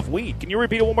knockoff weed. Can you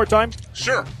repeat it one more time?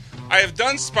 Sure. I have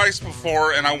done spice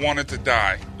before, and I wanted to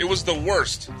die. It was the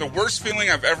worst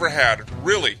feeling I've ever had.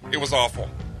 Really, it was awful.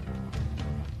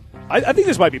 I think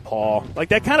this might be Paul. Like,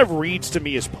 that kind of reads to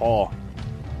me as Paul.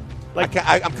 Like,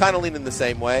 I'm kind of leaning the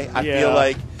same way.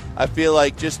 I feel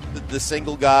like just the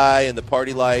single guy and the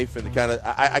party life and the kind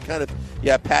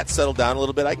of Pat settled down a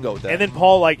little bit. I can go with that. And then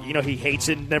Paul, like, he hates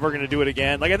it, never going to do it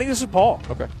again. Like, I think this is Paul.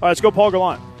 Okay. All right, let's go Paul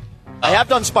Gallant. I have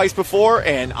done spice before,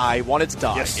 and I wanted to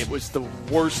die. Yes. It was the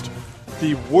worst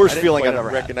feeling I've ever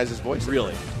had. Recognize his voice.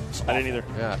 Really? I didn't either.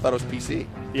 Yeah, I thought it was PC.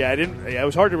 Yeah, I didn't. Yeah, it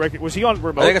was hard to recognize. Was he on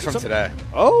remote? I think it's from today.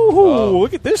 Oh,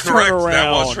 look at this Correct. turnaround.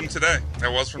 That was from today.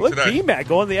 Look, today. B-Mac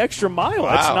going the extra mile.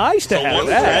 Wow. That's nice to So have 1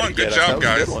 that. for 1. Good Yeah, job, that was a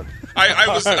guys. good one.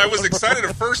 I was excited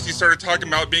at first. You started talking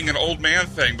about being an old man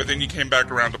thing, but then you came back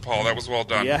around to Paul. That was well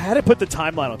done. Yeah, I had to put the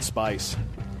timeline on spice.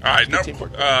 All right,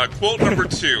 quote number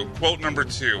 2. Quote number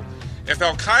 2. If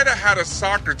Al Qaeda had a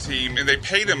soccer team and they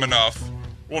paid him enough,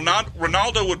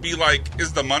 Ronaldo would be like,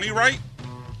 "Is the money right?"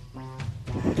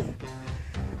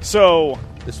 So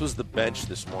this was the bench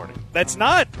this morning. That's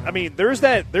not. I mean, there's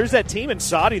that team in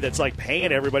Saudi that's like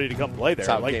paying everybody to come play there. That's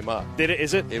how like, it came up.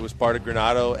 Is it? It was part of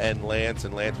Granado and Lance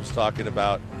was talking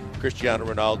about Cristiano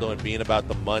Ronaldo and being about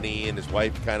the money, and his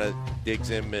wife kind of digs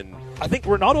him. And I think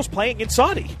Ronaldo's playing in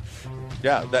Saudi.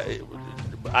 Yeah,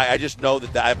 I just know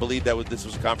that I believe this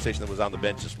was a conversation that was on the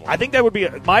bench this morning. I think that would be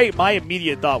my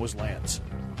immediate thought was Lance.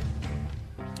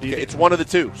 It's one of the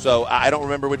two. So I don't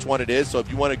remember which one it is. So if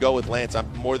you want to go with Lance,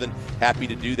 I'm more than happy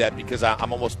to do that because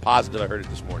I'm almost positive I heard it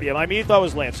this morning. Yeah, my immediate thought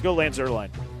was Lance. Go Lance Zierlein.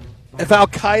 If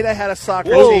Al-Qaeda had a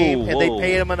soccer team and they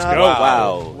paid him enough,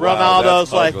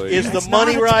 Ronaldo's like, is the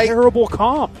money right? That's not a terrible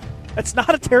comp. That's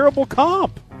not a terrible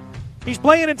comp. He's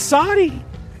playing in Saudi.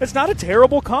 It's not a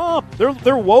terrible comp. They're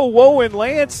whoa and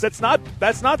Lance. That's not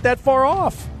that far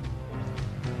off.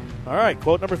 All right,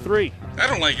 quote number 3. I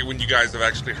don't like it when you guys have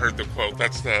actually heard the quote.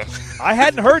 That's the. I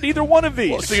hadn't heard either one of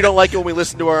these. Well, so you don't like it when we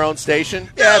listen to our own station?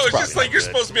 Yeah, it's just like you're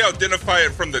supposed to be able to identify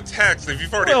it from the text. If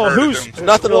you've already heard of them. There's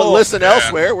nothing to listen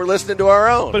elsewhere. We're listening to our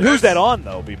own. But who's that on,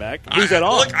 though, B-Mac? Who's that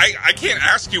on? Look, I can't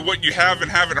ask you what you have and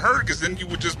haven't heard because then you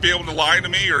would just be able to lie to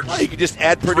me or you could just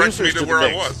add producers to where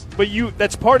I was. But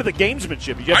that's part of the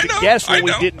gamesmanship. You have to guess what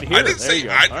we didn't hear. I didn't say.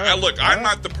 Look, I'm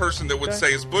not the person that would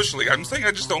say it's Bush League. I'm saying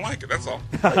I just don't like it. That's all.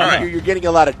 All right. You're getting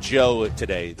a lot of Joe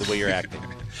today, the way you're acting.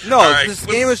 No, this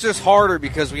game is just harder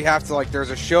because we have to,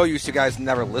 there's a show you guys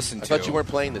never listen to. I thought you weren't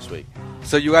playing this week.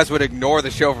 So you guys would ignore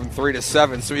the show from 3 to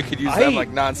 7 so we could use them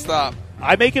nonstop.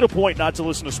 I make it a point not to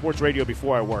listen to sports radio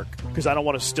before I work because I don't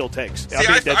want to steal takes. See,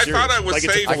 I thought I was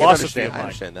safe. It's a philosophy of mine. I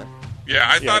understand that. Yeah,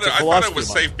 I thought it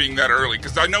was safe being that early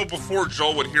because I know before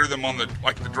Joel would hear them on the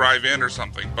drive-in or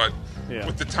something, but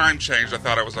with the time change, I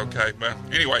thought it was okay. But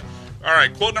anyway, all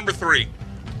right, quote number 3.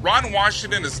 Ron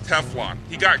Washington is Teflon.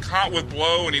 He got caught with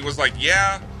blow, and he was like,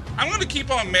 yeah, I'm going to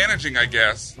keep on managing, I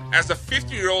guess. As a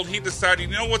 50-year-old, he decided,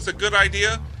 you know what's a good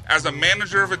idea? As a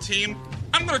manager of a team,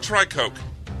 I'm going to try Coke.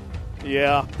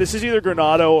 Yeah, this is either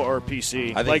Granado or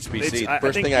PC. I think it's PC. The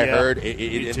first thing I heard,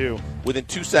 me too. Within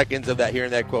 2 seconds of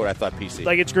hearing that quote, I thought PC.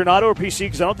 Like it's Granado or PC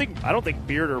because I don't think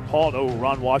Beard or Paul know who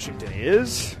Ron Washington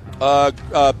is.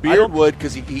 Beard would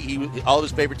because he all of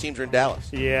his favorite teams are in Dallas.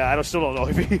 Yeah, I still don't know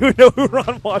if you know who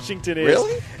Ron Washington is.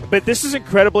 Really? But this is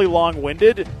incredibly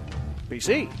long-winded.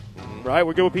 PC, right?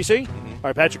 We're good with PC. All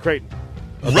right, Patrick Creighton.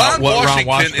 Ron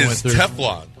Washington is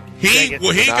Teflon. He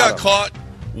got caught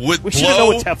with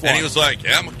blow, and he was like,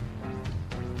 "Yeah."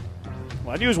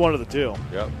 Well, I knew it was one of the two.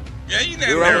 Yep. Yeah,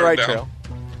 you were on the right trail.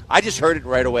 I just heard it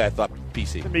right away. I thought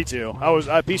PC. Me too.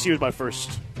 PC was my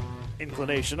first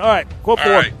inclination. All right, quote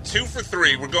 4. All right, 2 for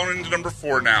 3. We're going into number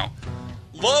 4 now.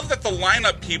 Love that the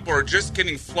lineup people are just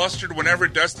getting flustered whenever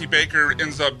Dusty Baker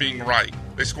ends up being right.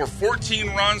 They score 14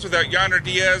 runs without Yonder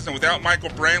Diaz and without Michael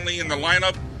Brantley in the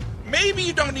lineup. Maybe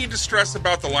you don't need to stress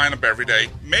about the lineup every day.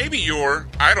 Maybe you're,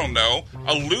 I don't know,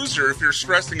 a loser if you're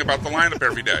stressing about the lineup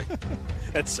every day.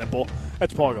 That's simple.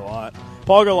 That's Paul Gallant.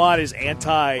 Paul Gallant is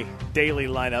anti-daily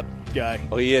lineup guy.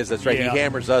 Oh, he is. That's right. Yeah. He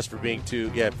hammers us for being for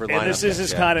lineup. And this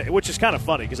is which is kind of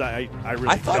funny because I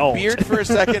really thought don't. Beard for a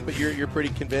second, but you're pretty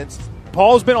convinced.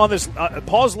 Paul's been on this.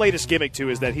 Paul's latest gimmick too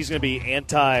is that he's going to be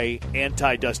anti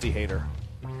Dusty hater.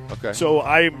 Okay. So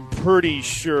I'm pretty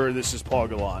sure this is Paul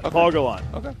Gallant. Okay. Paul Gallant.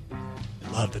 Okay.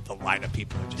 I love that the lineup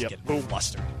people are just getting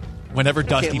flustered. Whenever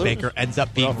Dusty Baker ends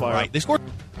up being right, they scored.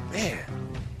 Man.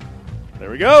 There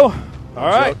we go. All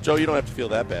right, Joe, you don't have to feel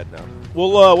that bad now.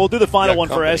 We'll do the final one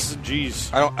for S's and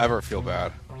G's. I don't ever feel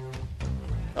bad.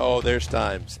 Oh, there's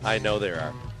times. I know there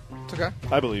are. It's okay.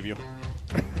 I believe you.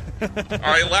 All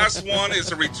right, last one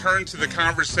is a return to the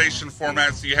conversation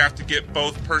format, so you have to get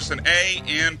both person A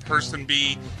and person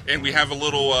B, and we have a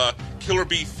little Killer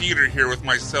Bee theater here with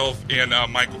myself and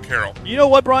Michael Carroll. You know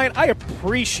what, Brian? I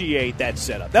appreciate that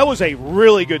setup. That was a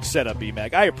really good setup,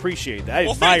 B-Mac. I appreciate that. I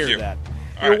admire that.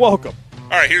 You're welcome.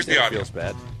 All right, here's the audio. Feels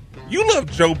bad. You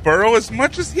love Joe Burrow as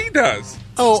much as he does.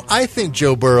 Oh, I think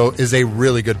Joe Burrow is a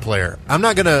really good player. I'm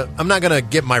not gonna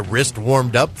get my wrist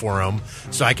warmed up for him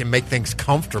so I can make things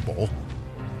comfortable.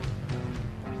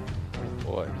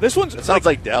 Boy, this one sounds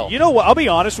like Dell. You know what? I'll be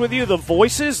honest with you. The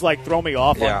voices throw me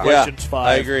off on questions 5.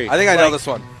 I agree. I think I know this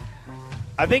one.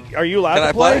 I think. Are you allowed Can to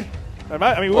I play? play?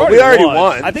 I mean, we already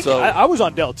won. I think so. I was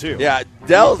on Dell too. Yeah,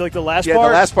 Dell. Like the last part.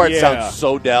 The last part sounds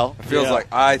so Dell. It feels like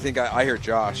I think I hear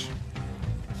Josh.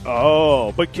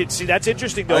 Oh, but see, that's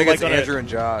interesting though. I think like it's Andrew and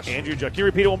Josh. Andrew and Josh. Can you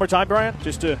repeat it one more time, Brian?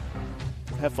 Just to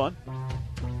have fun.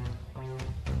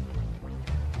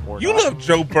 You love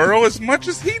Joe Burrow as much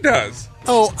as he does.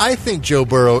 Oh, I think Joe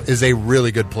Burrow is a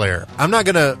really good player. I'm not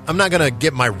gonna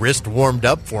get my wrist warmed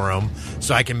up for him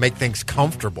so I can make things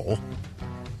comfortable.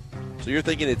 So you're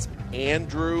thinking it's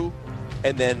Andrew,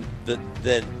 and then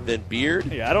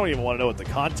Beard? Yeah, I don't even want to know what the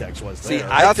context was. See, there.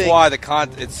 that's why the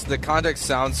context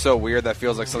sounds so weird. That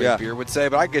feels like something Beard would say,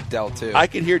 but I get Dell too. I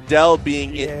can hear Dell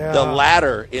being in the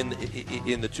latter in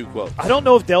the two quotes. I don't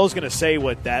know if Dell's going to say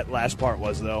what that last part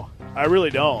was, though. I really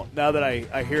don't. Now that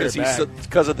I hear it back,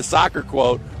 because of the soccer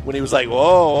quote when he was like, "Whoa,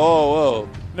 whoa, whoa."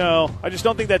 No, I just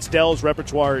don't think that's Dell's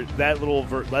repertoire. That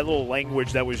little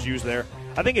language that was used there.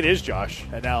 I think it is Josh.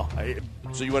 And now,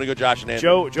 so you want to go Josh and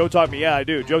Andrew? Joe talked me. Yeah, I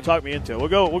do. Joe talked me into it.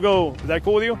 We'll go. Is that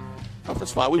cool with you? Oh,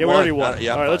 that's fine. We already won.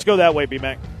 All right, let's go that way,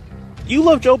 B-Mac. You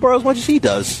love Joe Burrow as much as he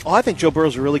does. Oh, I think Joe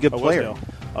Burrow's a really good player.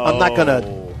 I'm not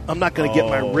gonna get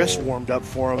my wrist warmed up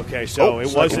for him. Okay, so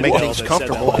it wasn't make things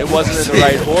comfortable. It wasn't in the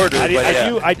right order.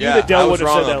 I knew that Dell would have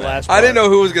said that last part. I didn't know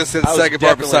who was going to say the second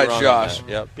part besides Josh.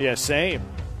 Yep. Yeah, same.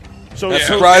 So that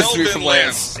surprised me from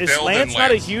Lance. Is Lance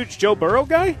not a huge Joe Burrow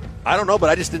guy? I don't know, but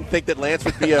I just didn't think that Lance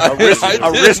would be a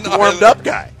wrist warmed up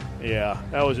guy. Yeah,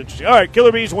 that was interesting. All right,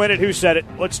 Killer Bees win it. Who said it?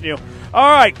 What's new?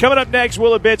 All right, coming up next,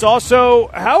 Will of Bits. Also,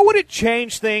 how would it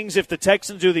change things if the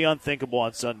Texans do the unthinkable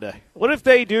on Sunday? What if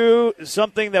they do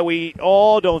something that we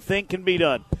all don't think can be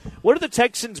done? What if the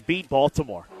Texans beat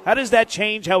Baltimore? How does that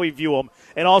change how we view them?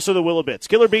 And also the Will of Bits.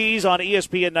 Killer Bees on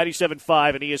ESPN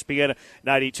 97.5 and ESPN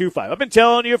 92.5. I've been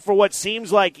telling you for what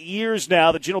seems like years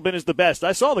now that Gentle Ben is the best.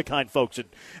 I saw the kind folks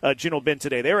at Gentle Ben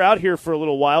today. They were out here for a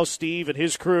little while, Steve and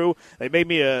his crew. They made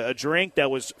me a drink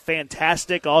that was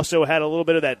fantastic. Also had a little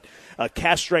bit of that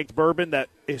cast-strength bourbon that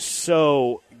is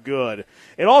so good.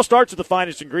 It all starts with the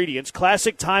finest ingredients.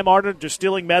 Classic time-honored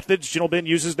distilling methods. Gentle Ben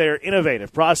uses their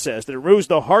innovative process that removes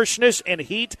the harshness and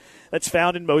heat that's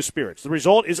found in most spirits. The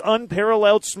result is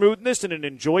unparalleled smoothness and an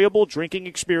enjoyable drinking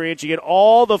experience. You get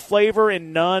all the flavor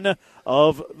and none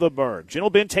of the burn. Gentle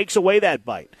Ben takes away that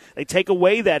bite. They take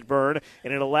away that burn,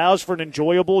 and it allows for an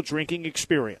enjoyable drinking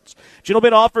experience. Gentle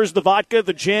Ben offers the vodka,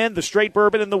 the gin, the straight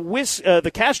bourbon, and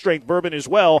the cast-strength bourbon as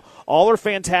well. All are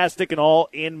fantastic and all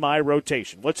in my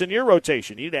rotation. What's in your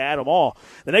rotation? You need to add them all.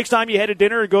 The next time you head to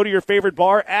dinner or go to your favorite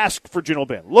bar, ask for Gentle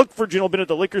Ben. Look for Gentle Ben at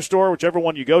the liquor store, whichever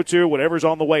one you go to, whatever's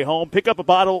on the way home. Pick up a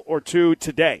bottle or two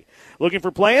today. Looking for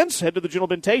plans? Head to the Gentle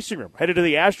Ben tasting room. Headed to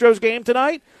the Astros game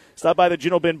tonight? Stop by the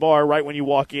Gentle Ben bar right when you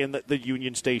walk in the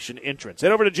Union Station entrance.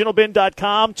 Head over to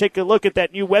gentleben.com. Take a look at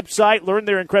that new website. Learn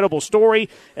their incredible story.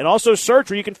 And also search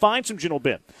where you can find some Gentle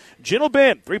Ben. Gentle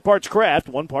Ben, 3 parts craft,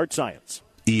 1 part science.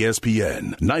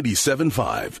 ESPN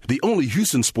 97.5, the only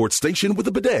Houston sports station with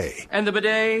a bidet. And the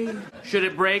bidet, should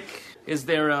it break, is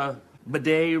there a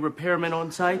bidet repairman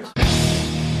on site?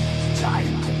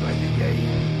 Time to play the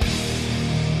game.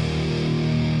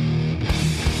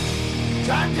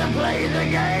 Time to play the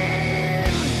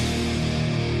game.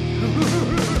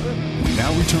 We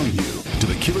now return you to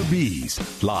the Killer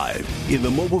Bees, live in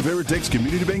the Mobile Veritex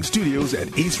Community Bank Studios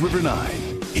at East River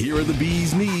 9. Here are the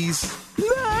Bees' knees.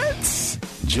 Nuts!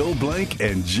 Joe Blank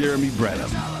and Jeremy Branham.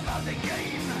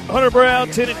 Hunter Brown,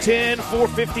 10-10,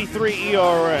 4.53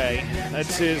 ERA.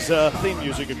 That's his theme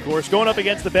music, of course. Going up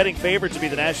against the betting favorite to be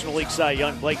the National League Cy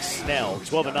Young, Blake Snell,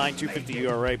 12-9, 2.50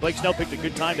 ERA. Blake Snell picked a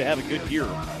good time to have a good year.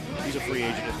 He's a free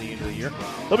agent at the end of the year.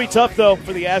 It'll be tough, though,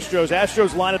 for the Astros.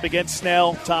 Astros line up against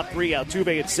Snell, top 3,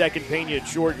 Altuve at second, Pena at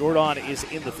short. Jordan is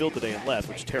in the field today at left,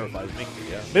 which terrifies me.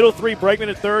 Yeah. Middle 3, Bregman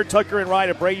at third, Tucker and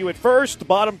Wright, Abreu at first. The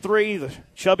bottom 3, the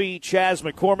chubby Chaz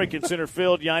McCormick in center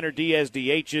field, Yiner Diaz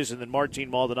DHs, and then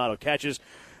Martin Maldonado catches.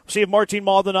 We'll see if Martin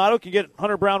Maldonado can get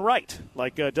Hunter Brown right,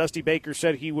 like Dusty Baker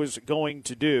said he was going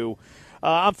to do.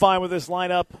 I'm fine with this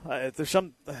lineup.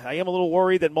 I am a little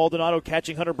worried that Maldonado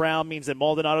catching Hunter Brown means that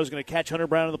Maldonado is going to catch Hunter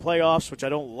Brown in the playoffs, which I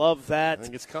don't love that. I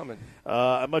think it's coming.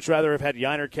 I'd much rather have had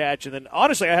Yiner catch. And then,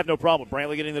 honestly, I have no problem with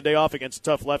Brantley getting the day off against a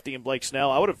tough lefty and Blake Snell.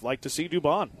 I would have liked to see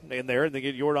Dubon in there and then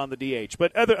get Jordan on the DH.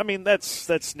 But, that's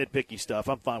nitpicky stuff.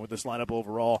 I'm fine with this lineup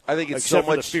overall. I think it's except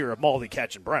so much for the fear of Maldi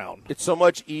catching Brown. It's so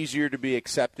much easier to be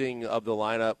accepting of the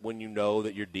lineup when you know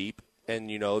that you're deep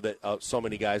and you know that so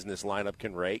many guys in this lineup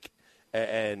can rake.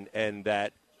 And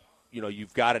that,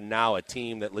 you've got now a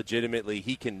team that legitimately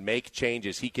he can make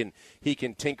changes. He can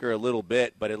tinker a little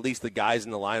bit, but at least the guys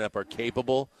in the lineup are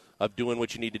capable of doing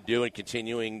what you need to do and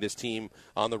continuing this team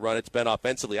on the run it's been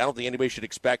offensively. I don't think anybody should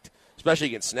expect, especially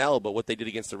against Snell, but what they did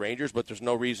against the Rangers, but there's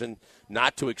no reason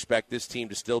not to expect this team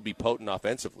to still be potent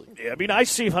offensively. Yeah, I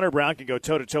see if Hunter Brown can go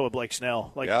toe-to-toe with Blake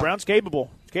Snell. Brown's capable.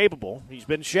 He's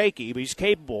been shaky, but he's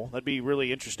capable. That'd be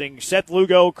really interesting. Seth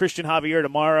Lugo, Christian Javier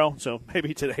tomorrow, so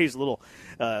maybe today's a little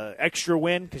extra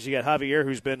win because you got Javier,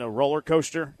 who's been a roller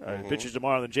coaster. Pitches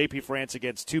tomorrow, then J.P. France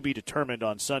against to be determined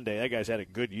on Sunday. That guy's had a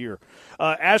good year.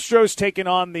 Astros taking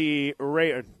on the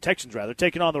Texans,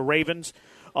 taking on the Ravens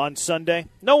on Sunday.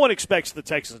 No one expects the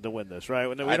Texans to win this, right?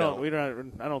 I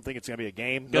don't think it's going to be a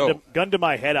game. Gun to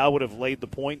my head, I would have laid the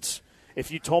points.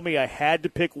 If you told me I had to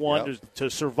pick one to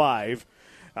survive,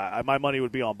 my money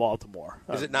would be on Baltimore.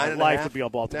 Is it 9.5? My life would be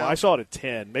on Baltimore. I saw it at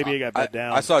 10. Maybe I got bet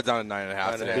down. I saw it down at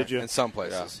 9.5 today. Did you? In some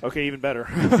places. Yeah. Okay, even better.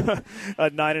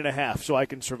 9.5, so I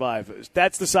can survive.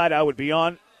 That's the side I would be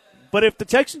on. But if the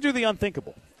Texans do the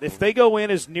unthinkable, if they go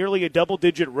in as nearly a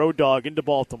double-digit road dog into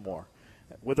Baltimore,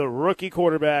 with a rookie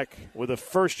quarterback, with a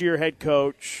first-year head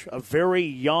coach, a very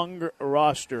young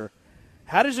roster,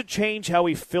 how does it change how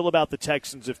we feel about the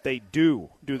Texans if they do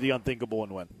the unthinkable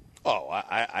and win? Oh,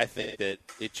 I think that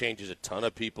it changes a ton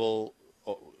of people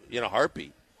in a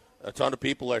heartbeat. A ton of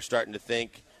people are starting to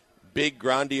think big,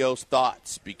 grandiose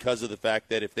thoughts because of the fact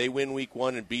that if they win week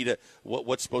one and beat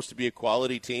what's supposed to be a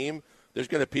quality team, there's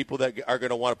going to be people that are going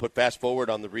to want to put fast forward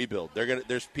on the rebuild.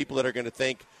 There's people that are going to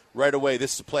think right away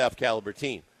this is a playoff caliber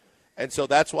team. And so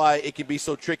that's why it can be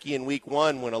so tricky in week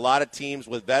one when a lot of teams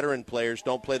with veteran players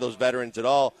don't play those veterans at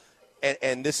all.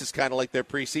 And this is kind of like their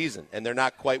preseason, and they're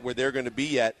not quite where they're going to be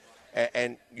yet,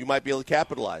 and you might be able to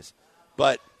capitalize.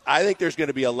 But I think there's going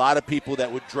to be a lot of people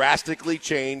that would drastically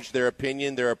change their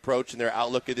opinion, their approach, and their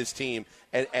outlook of this team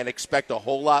and expect a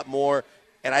whole lot more.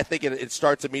 And I think it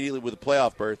starts immediately with a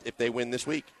playoff berth if they win this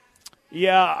week.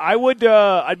 Yeah, I would.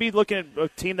 I'd be looking at a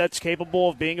team that's capable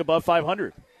of being above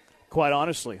 500, quite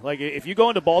honestly. Like, if you go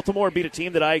into Baltimore and beat a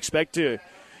team that I expect to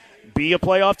be a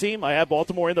playoff team, I have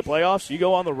Baltimore in the playoffs. You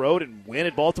go on the road and win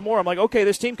at Baltimore, I'm like, okay,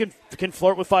 this team can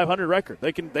flirt with 500 record.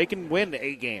 They can win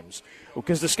 8 games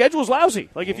because the schedule's lousy.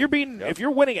 Like, if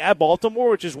you're winning at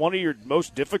Baltimore, which is one of your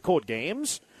most difficult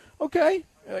games, okay,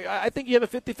 I think you have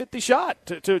a 50-50 shot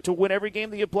to win every game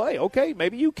that you play. Okay,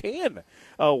 maybe you can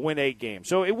win 8 games.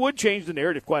 So it would change the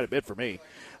narrative quite a bit for me,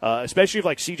 especially if,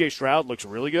 like, C.J. Stroud looks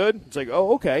really good. It's like,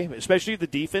 oh, okay. Especially if the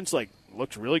defense, like,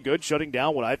 looks really good, shutting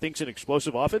down what I think is an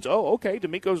explosive offense. Oh, okay,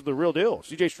 D'Amico's the real deal.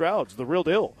 C.J. Stroud's the real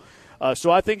deal.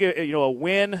 So I think a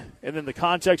win, and then the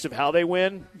context of how they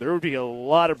win, there would be a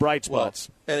lot of bright spots.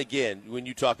 Well, and again, when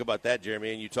you talk about that,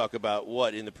 Jeremy, and you talk about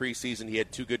what in the preseason he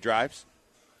had 2 good drives,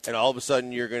 and all of a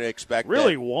sudden you're going to expect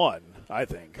really one, I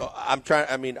think.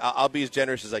 I'll be as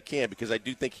generous as I can because I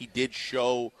do think he did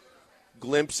show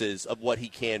glimpses of what he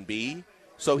can be.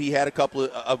 So he had a couple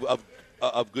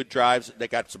of good drives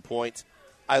that got some points.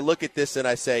 I look at this and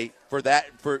I say,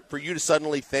 for you to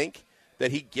suddenly think that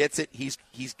he gets it, he's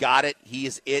got it, he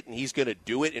is it, and he's going to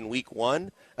do it in week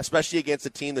one, especially against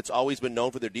a team that's always been known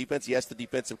for their defense. Yes, the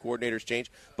defensive coordinators change,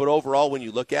 but overall, when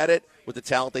you look at it, with the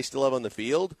talent they still have on the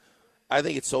field, I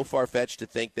think it's so far-fetched to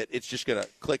think that it's just going to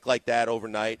click like that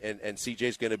overnight and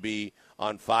CJ's going to be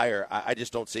on fire. I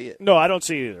just don't see it. No, I don't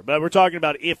see it either. But we're talking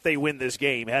about if they win this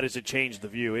game, how does it change the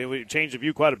view? It would change the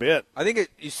view quite a bit. I think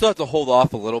you still have to hold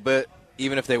off a little bit,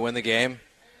 even if they win the game.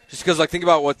 Just because, like, think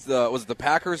about was it the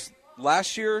Packers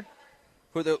last year?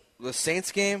 For the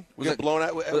Saints game? We got blown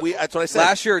out. That's what I said.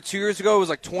 Last year or 2 years ago, it was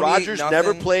like 28-0. Rodgers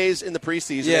never plays in the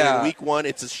preseason. Yeah. In week one,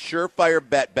 it's a surefire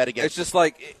bet against It's just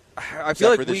like I feel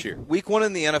like week one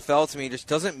in the NFL to me just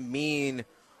doesn't mean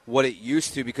what it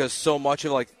used to because so much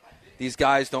of, like, these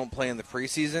guys don't play in the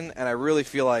preseason, and I really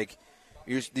feel like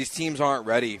these teams aren't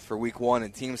ready for week one,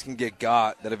 and teams can get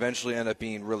got that eventually end up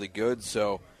being really good.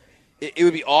 So it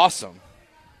would be awesome,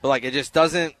 but, like, it just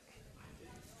doesn't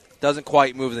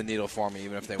quite move the needle for me,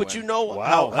 even if they win. But you know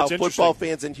how football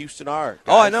fans in Houston are. Guys.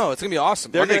 Oh, I know. It's going to be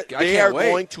awesome. They are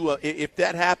going to, if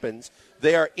that happens,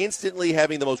 they are instantly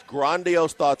having the most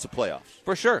grandiose thoughts of playoffs.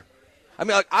 For sure. I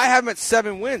mean, like, I have them at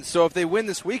 7 wins, so if they win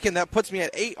this weekend, that puts me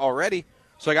at 8 already.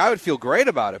 So, like, I would feel great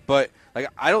about it. But, like,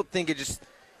 I don't think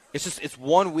it's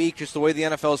 1 week, just the way the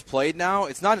NFL is played now.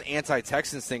 It's not an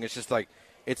anti-Texans thing. It's just, like,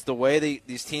 it's the way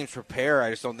these teams prepare. I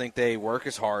just don't think they work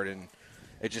as hard, and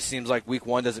it just seems like week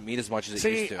one doesn't mean as much as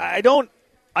it used to.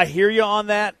 I hear you on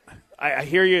that. I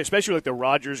hear you, especially like the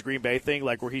Rodgers-Green Bay thing,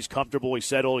 like where he's comfortable, he's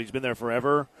settled, he's been there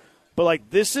forever. But, like,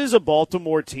 this is a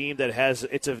Baltimore team that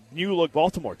it's a new-look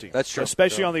Baltimore team. That's true.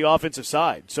 Especially on the offensive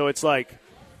side. So it's like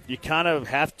you kind of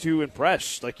have to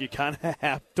impress. Like, you kind of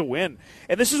have to win.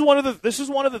 And this is one of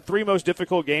the 3 most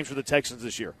difficult games for the Texans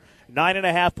this year.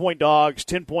 9.5-point dogs,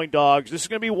 10-point dogs. This is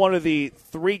going to be one of the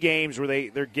 3 games where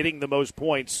they're getting the most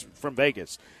points from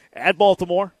Vegas. At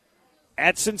Baltimore,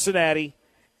 at Cincinnati,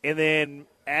 and then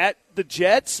at the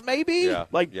Jets, maybe?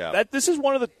 This is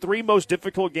one of the 3 most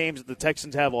difficult games that the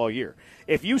Texans have all year.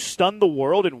 If you stun the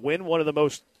world and win one of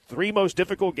the 3 most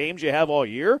difficult games you have all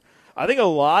year, I think a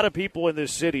lot of people in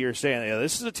this city are saying,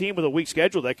 this is a team with a weak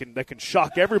schedule that can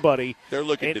shock everybody. They're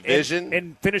looking at division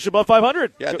and finish above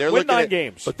 500. Yeah, they're win looking 9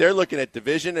 games. But they're looking at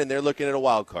division and they're looking at a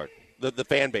wild card. The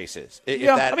fan base is. If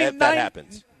that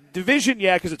happens. Division,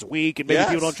 because it's weak and maybe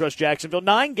people don't trust Jacksonville.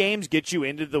 9 games get you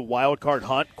into the wild card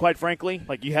hunt, quite frankly.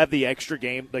 Like, you have the extra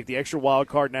game, like the extra wild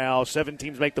card now. 7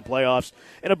 teams make the playoffs.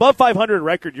 And above 500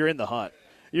 record, you're in the hunt.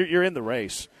 You're in the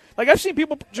race. Like, I've seen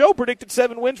people, Joe predicted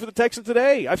 7 wins for the Texans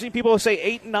today. I've seen people say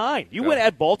 8 and 9. You win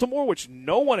at Baltimore, which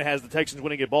no one has the Texans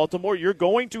winning at Baltimore. You're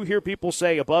going to hear people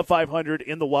say above 500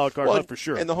 in the wild card hunt for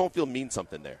sure. And the home field means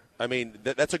something there. I mean,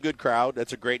 that's a good crowd.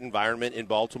 That's a great environment in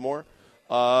Baltimore.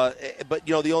 But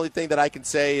the only thing that I can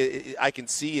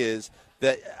see is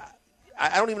that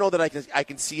I don't even know that I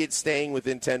can see it staying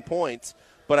within 10 points.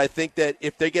 But I think that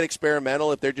if they get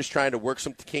experimental, if they're just trying to work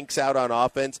some kinks out on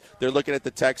offense, they're looking at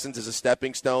the Texans as a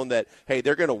stepping stone that, hey,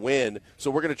 they're going to win, so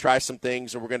we're going to try some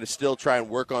things, and we're going to still try and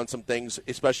work on some things,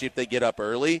 especially if they get up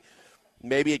early.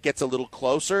 Maybe it gets a little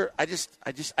closer. I just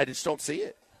don't see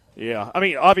it. Yeah, I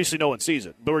mean, obviously no one sees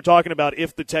it, but we're talking about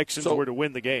if the Texans were to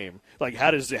win the game. Like, how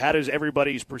does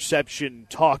everybody's perception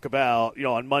talk about,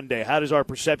 on Monday? How does our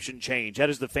perception change? How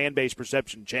does the fan base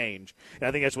perception change? And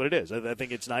I think that's what it is. I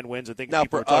think it's 9 wins. I think now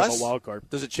people for are talking us, about wild card.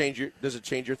 Does it change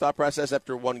your thought process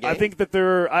after one game? I think that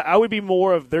I would be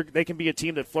more of they can be a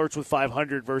team that flirts with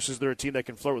 500 versus they're a team that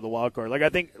can flirt with a wild card. Like, I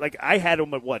think I had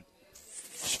them at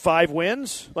 5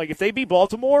 wins. Like, if they beat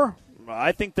Baltimore,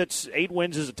 I think that's 8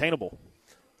 wins is attainable.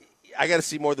 I got to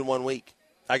see more than 1 week.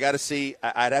 I'd have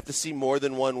to see more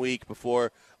than 1 week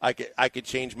before I could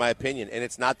change my opinion. And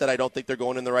it's not that I don't think they're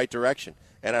going in the right direction,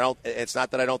 and it's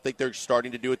not that I don't think they're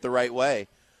starting to do it the right way.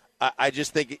 I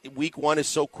just think week 1 is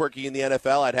so quirky in the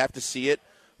NFL. I'd have to see it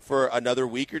for another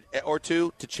week or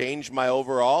two to change my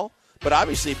overall. But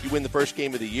obviously, if you win the first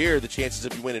game of the year, the chances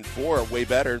of you winning 4 are way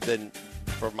better than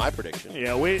for my prediction.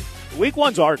 Yeah, week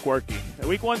ones are quirky.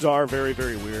 Week ones are very,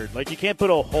 very weird. Like, you can't put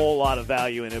a whole lot of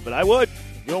value in it, but I would.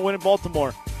 You don't win in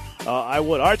Baltimore. I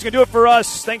would. All right, it's going to do it for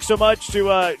us. Thanks so much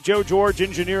to Joe George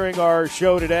engineering our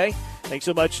show today. Thanks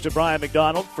so much to Brian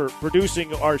McDonald for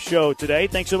producing our show today.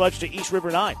 Thanks so much to East River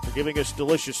 9 for giving us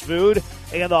delicious food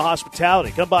and the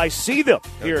hospitality. Come by, see them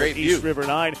here at East River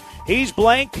 9. He's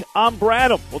Blank. I'm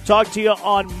Branham. We'll talk to you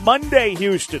on Monday,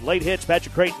 Houston. Late hits,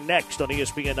 Patrick Creighton next on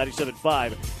ESPN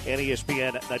 97.5 and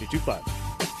ESPN 92.5.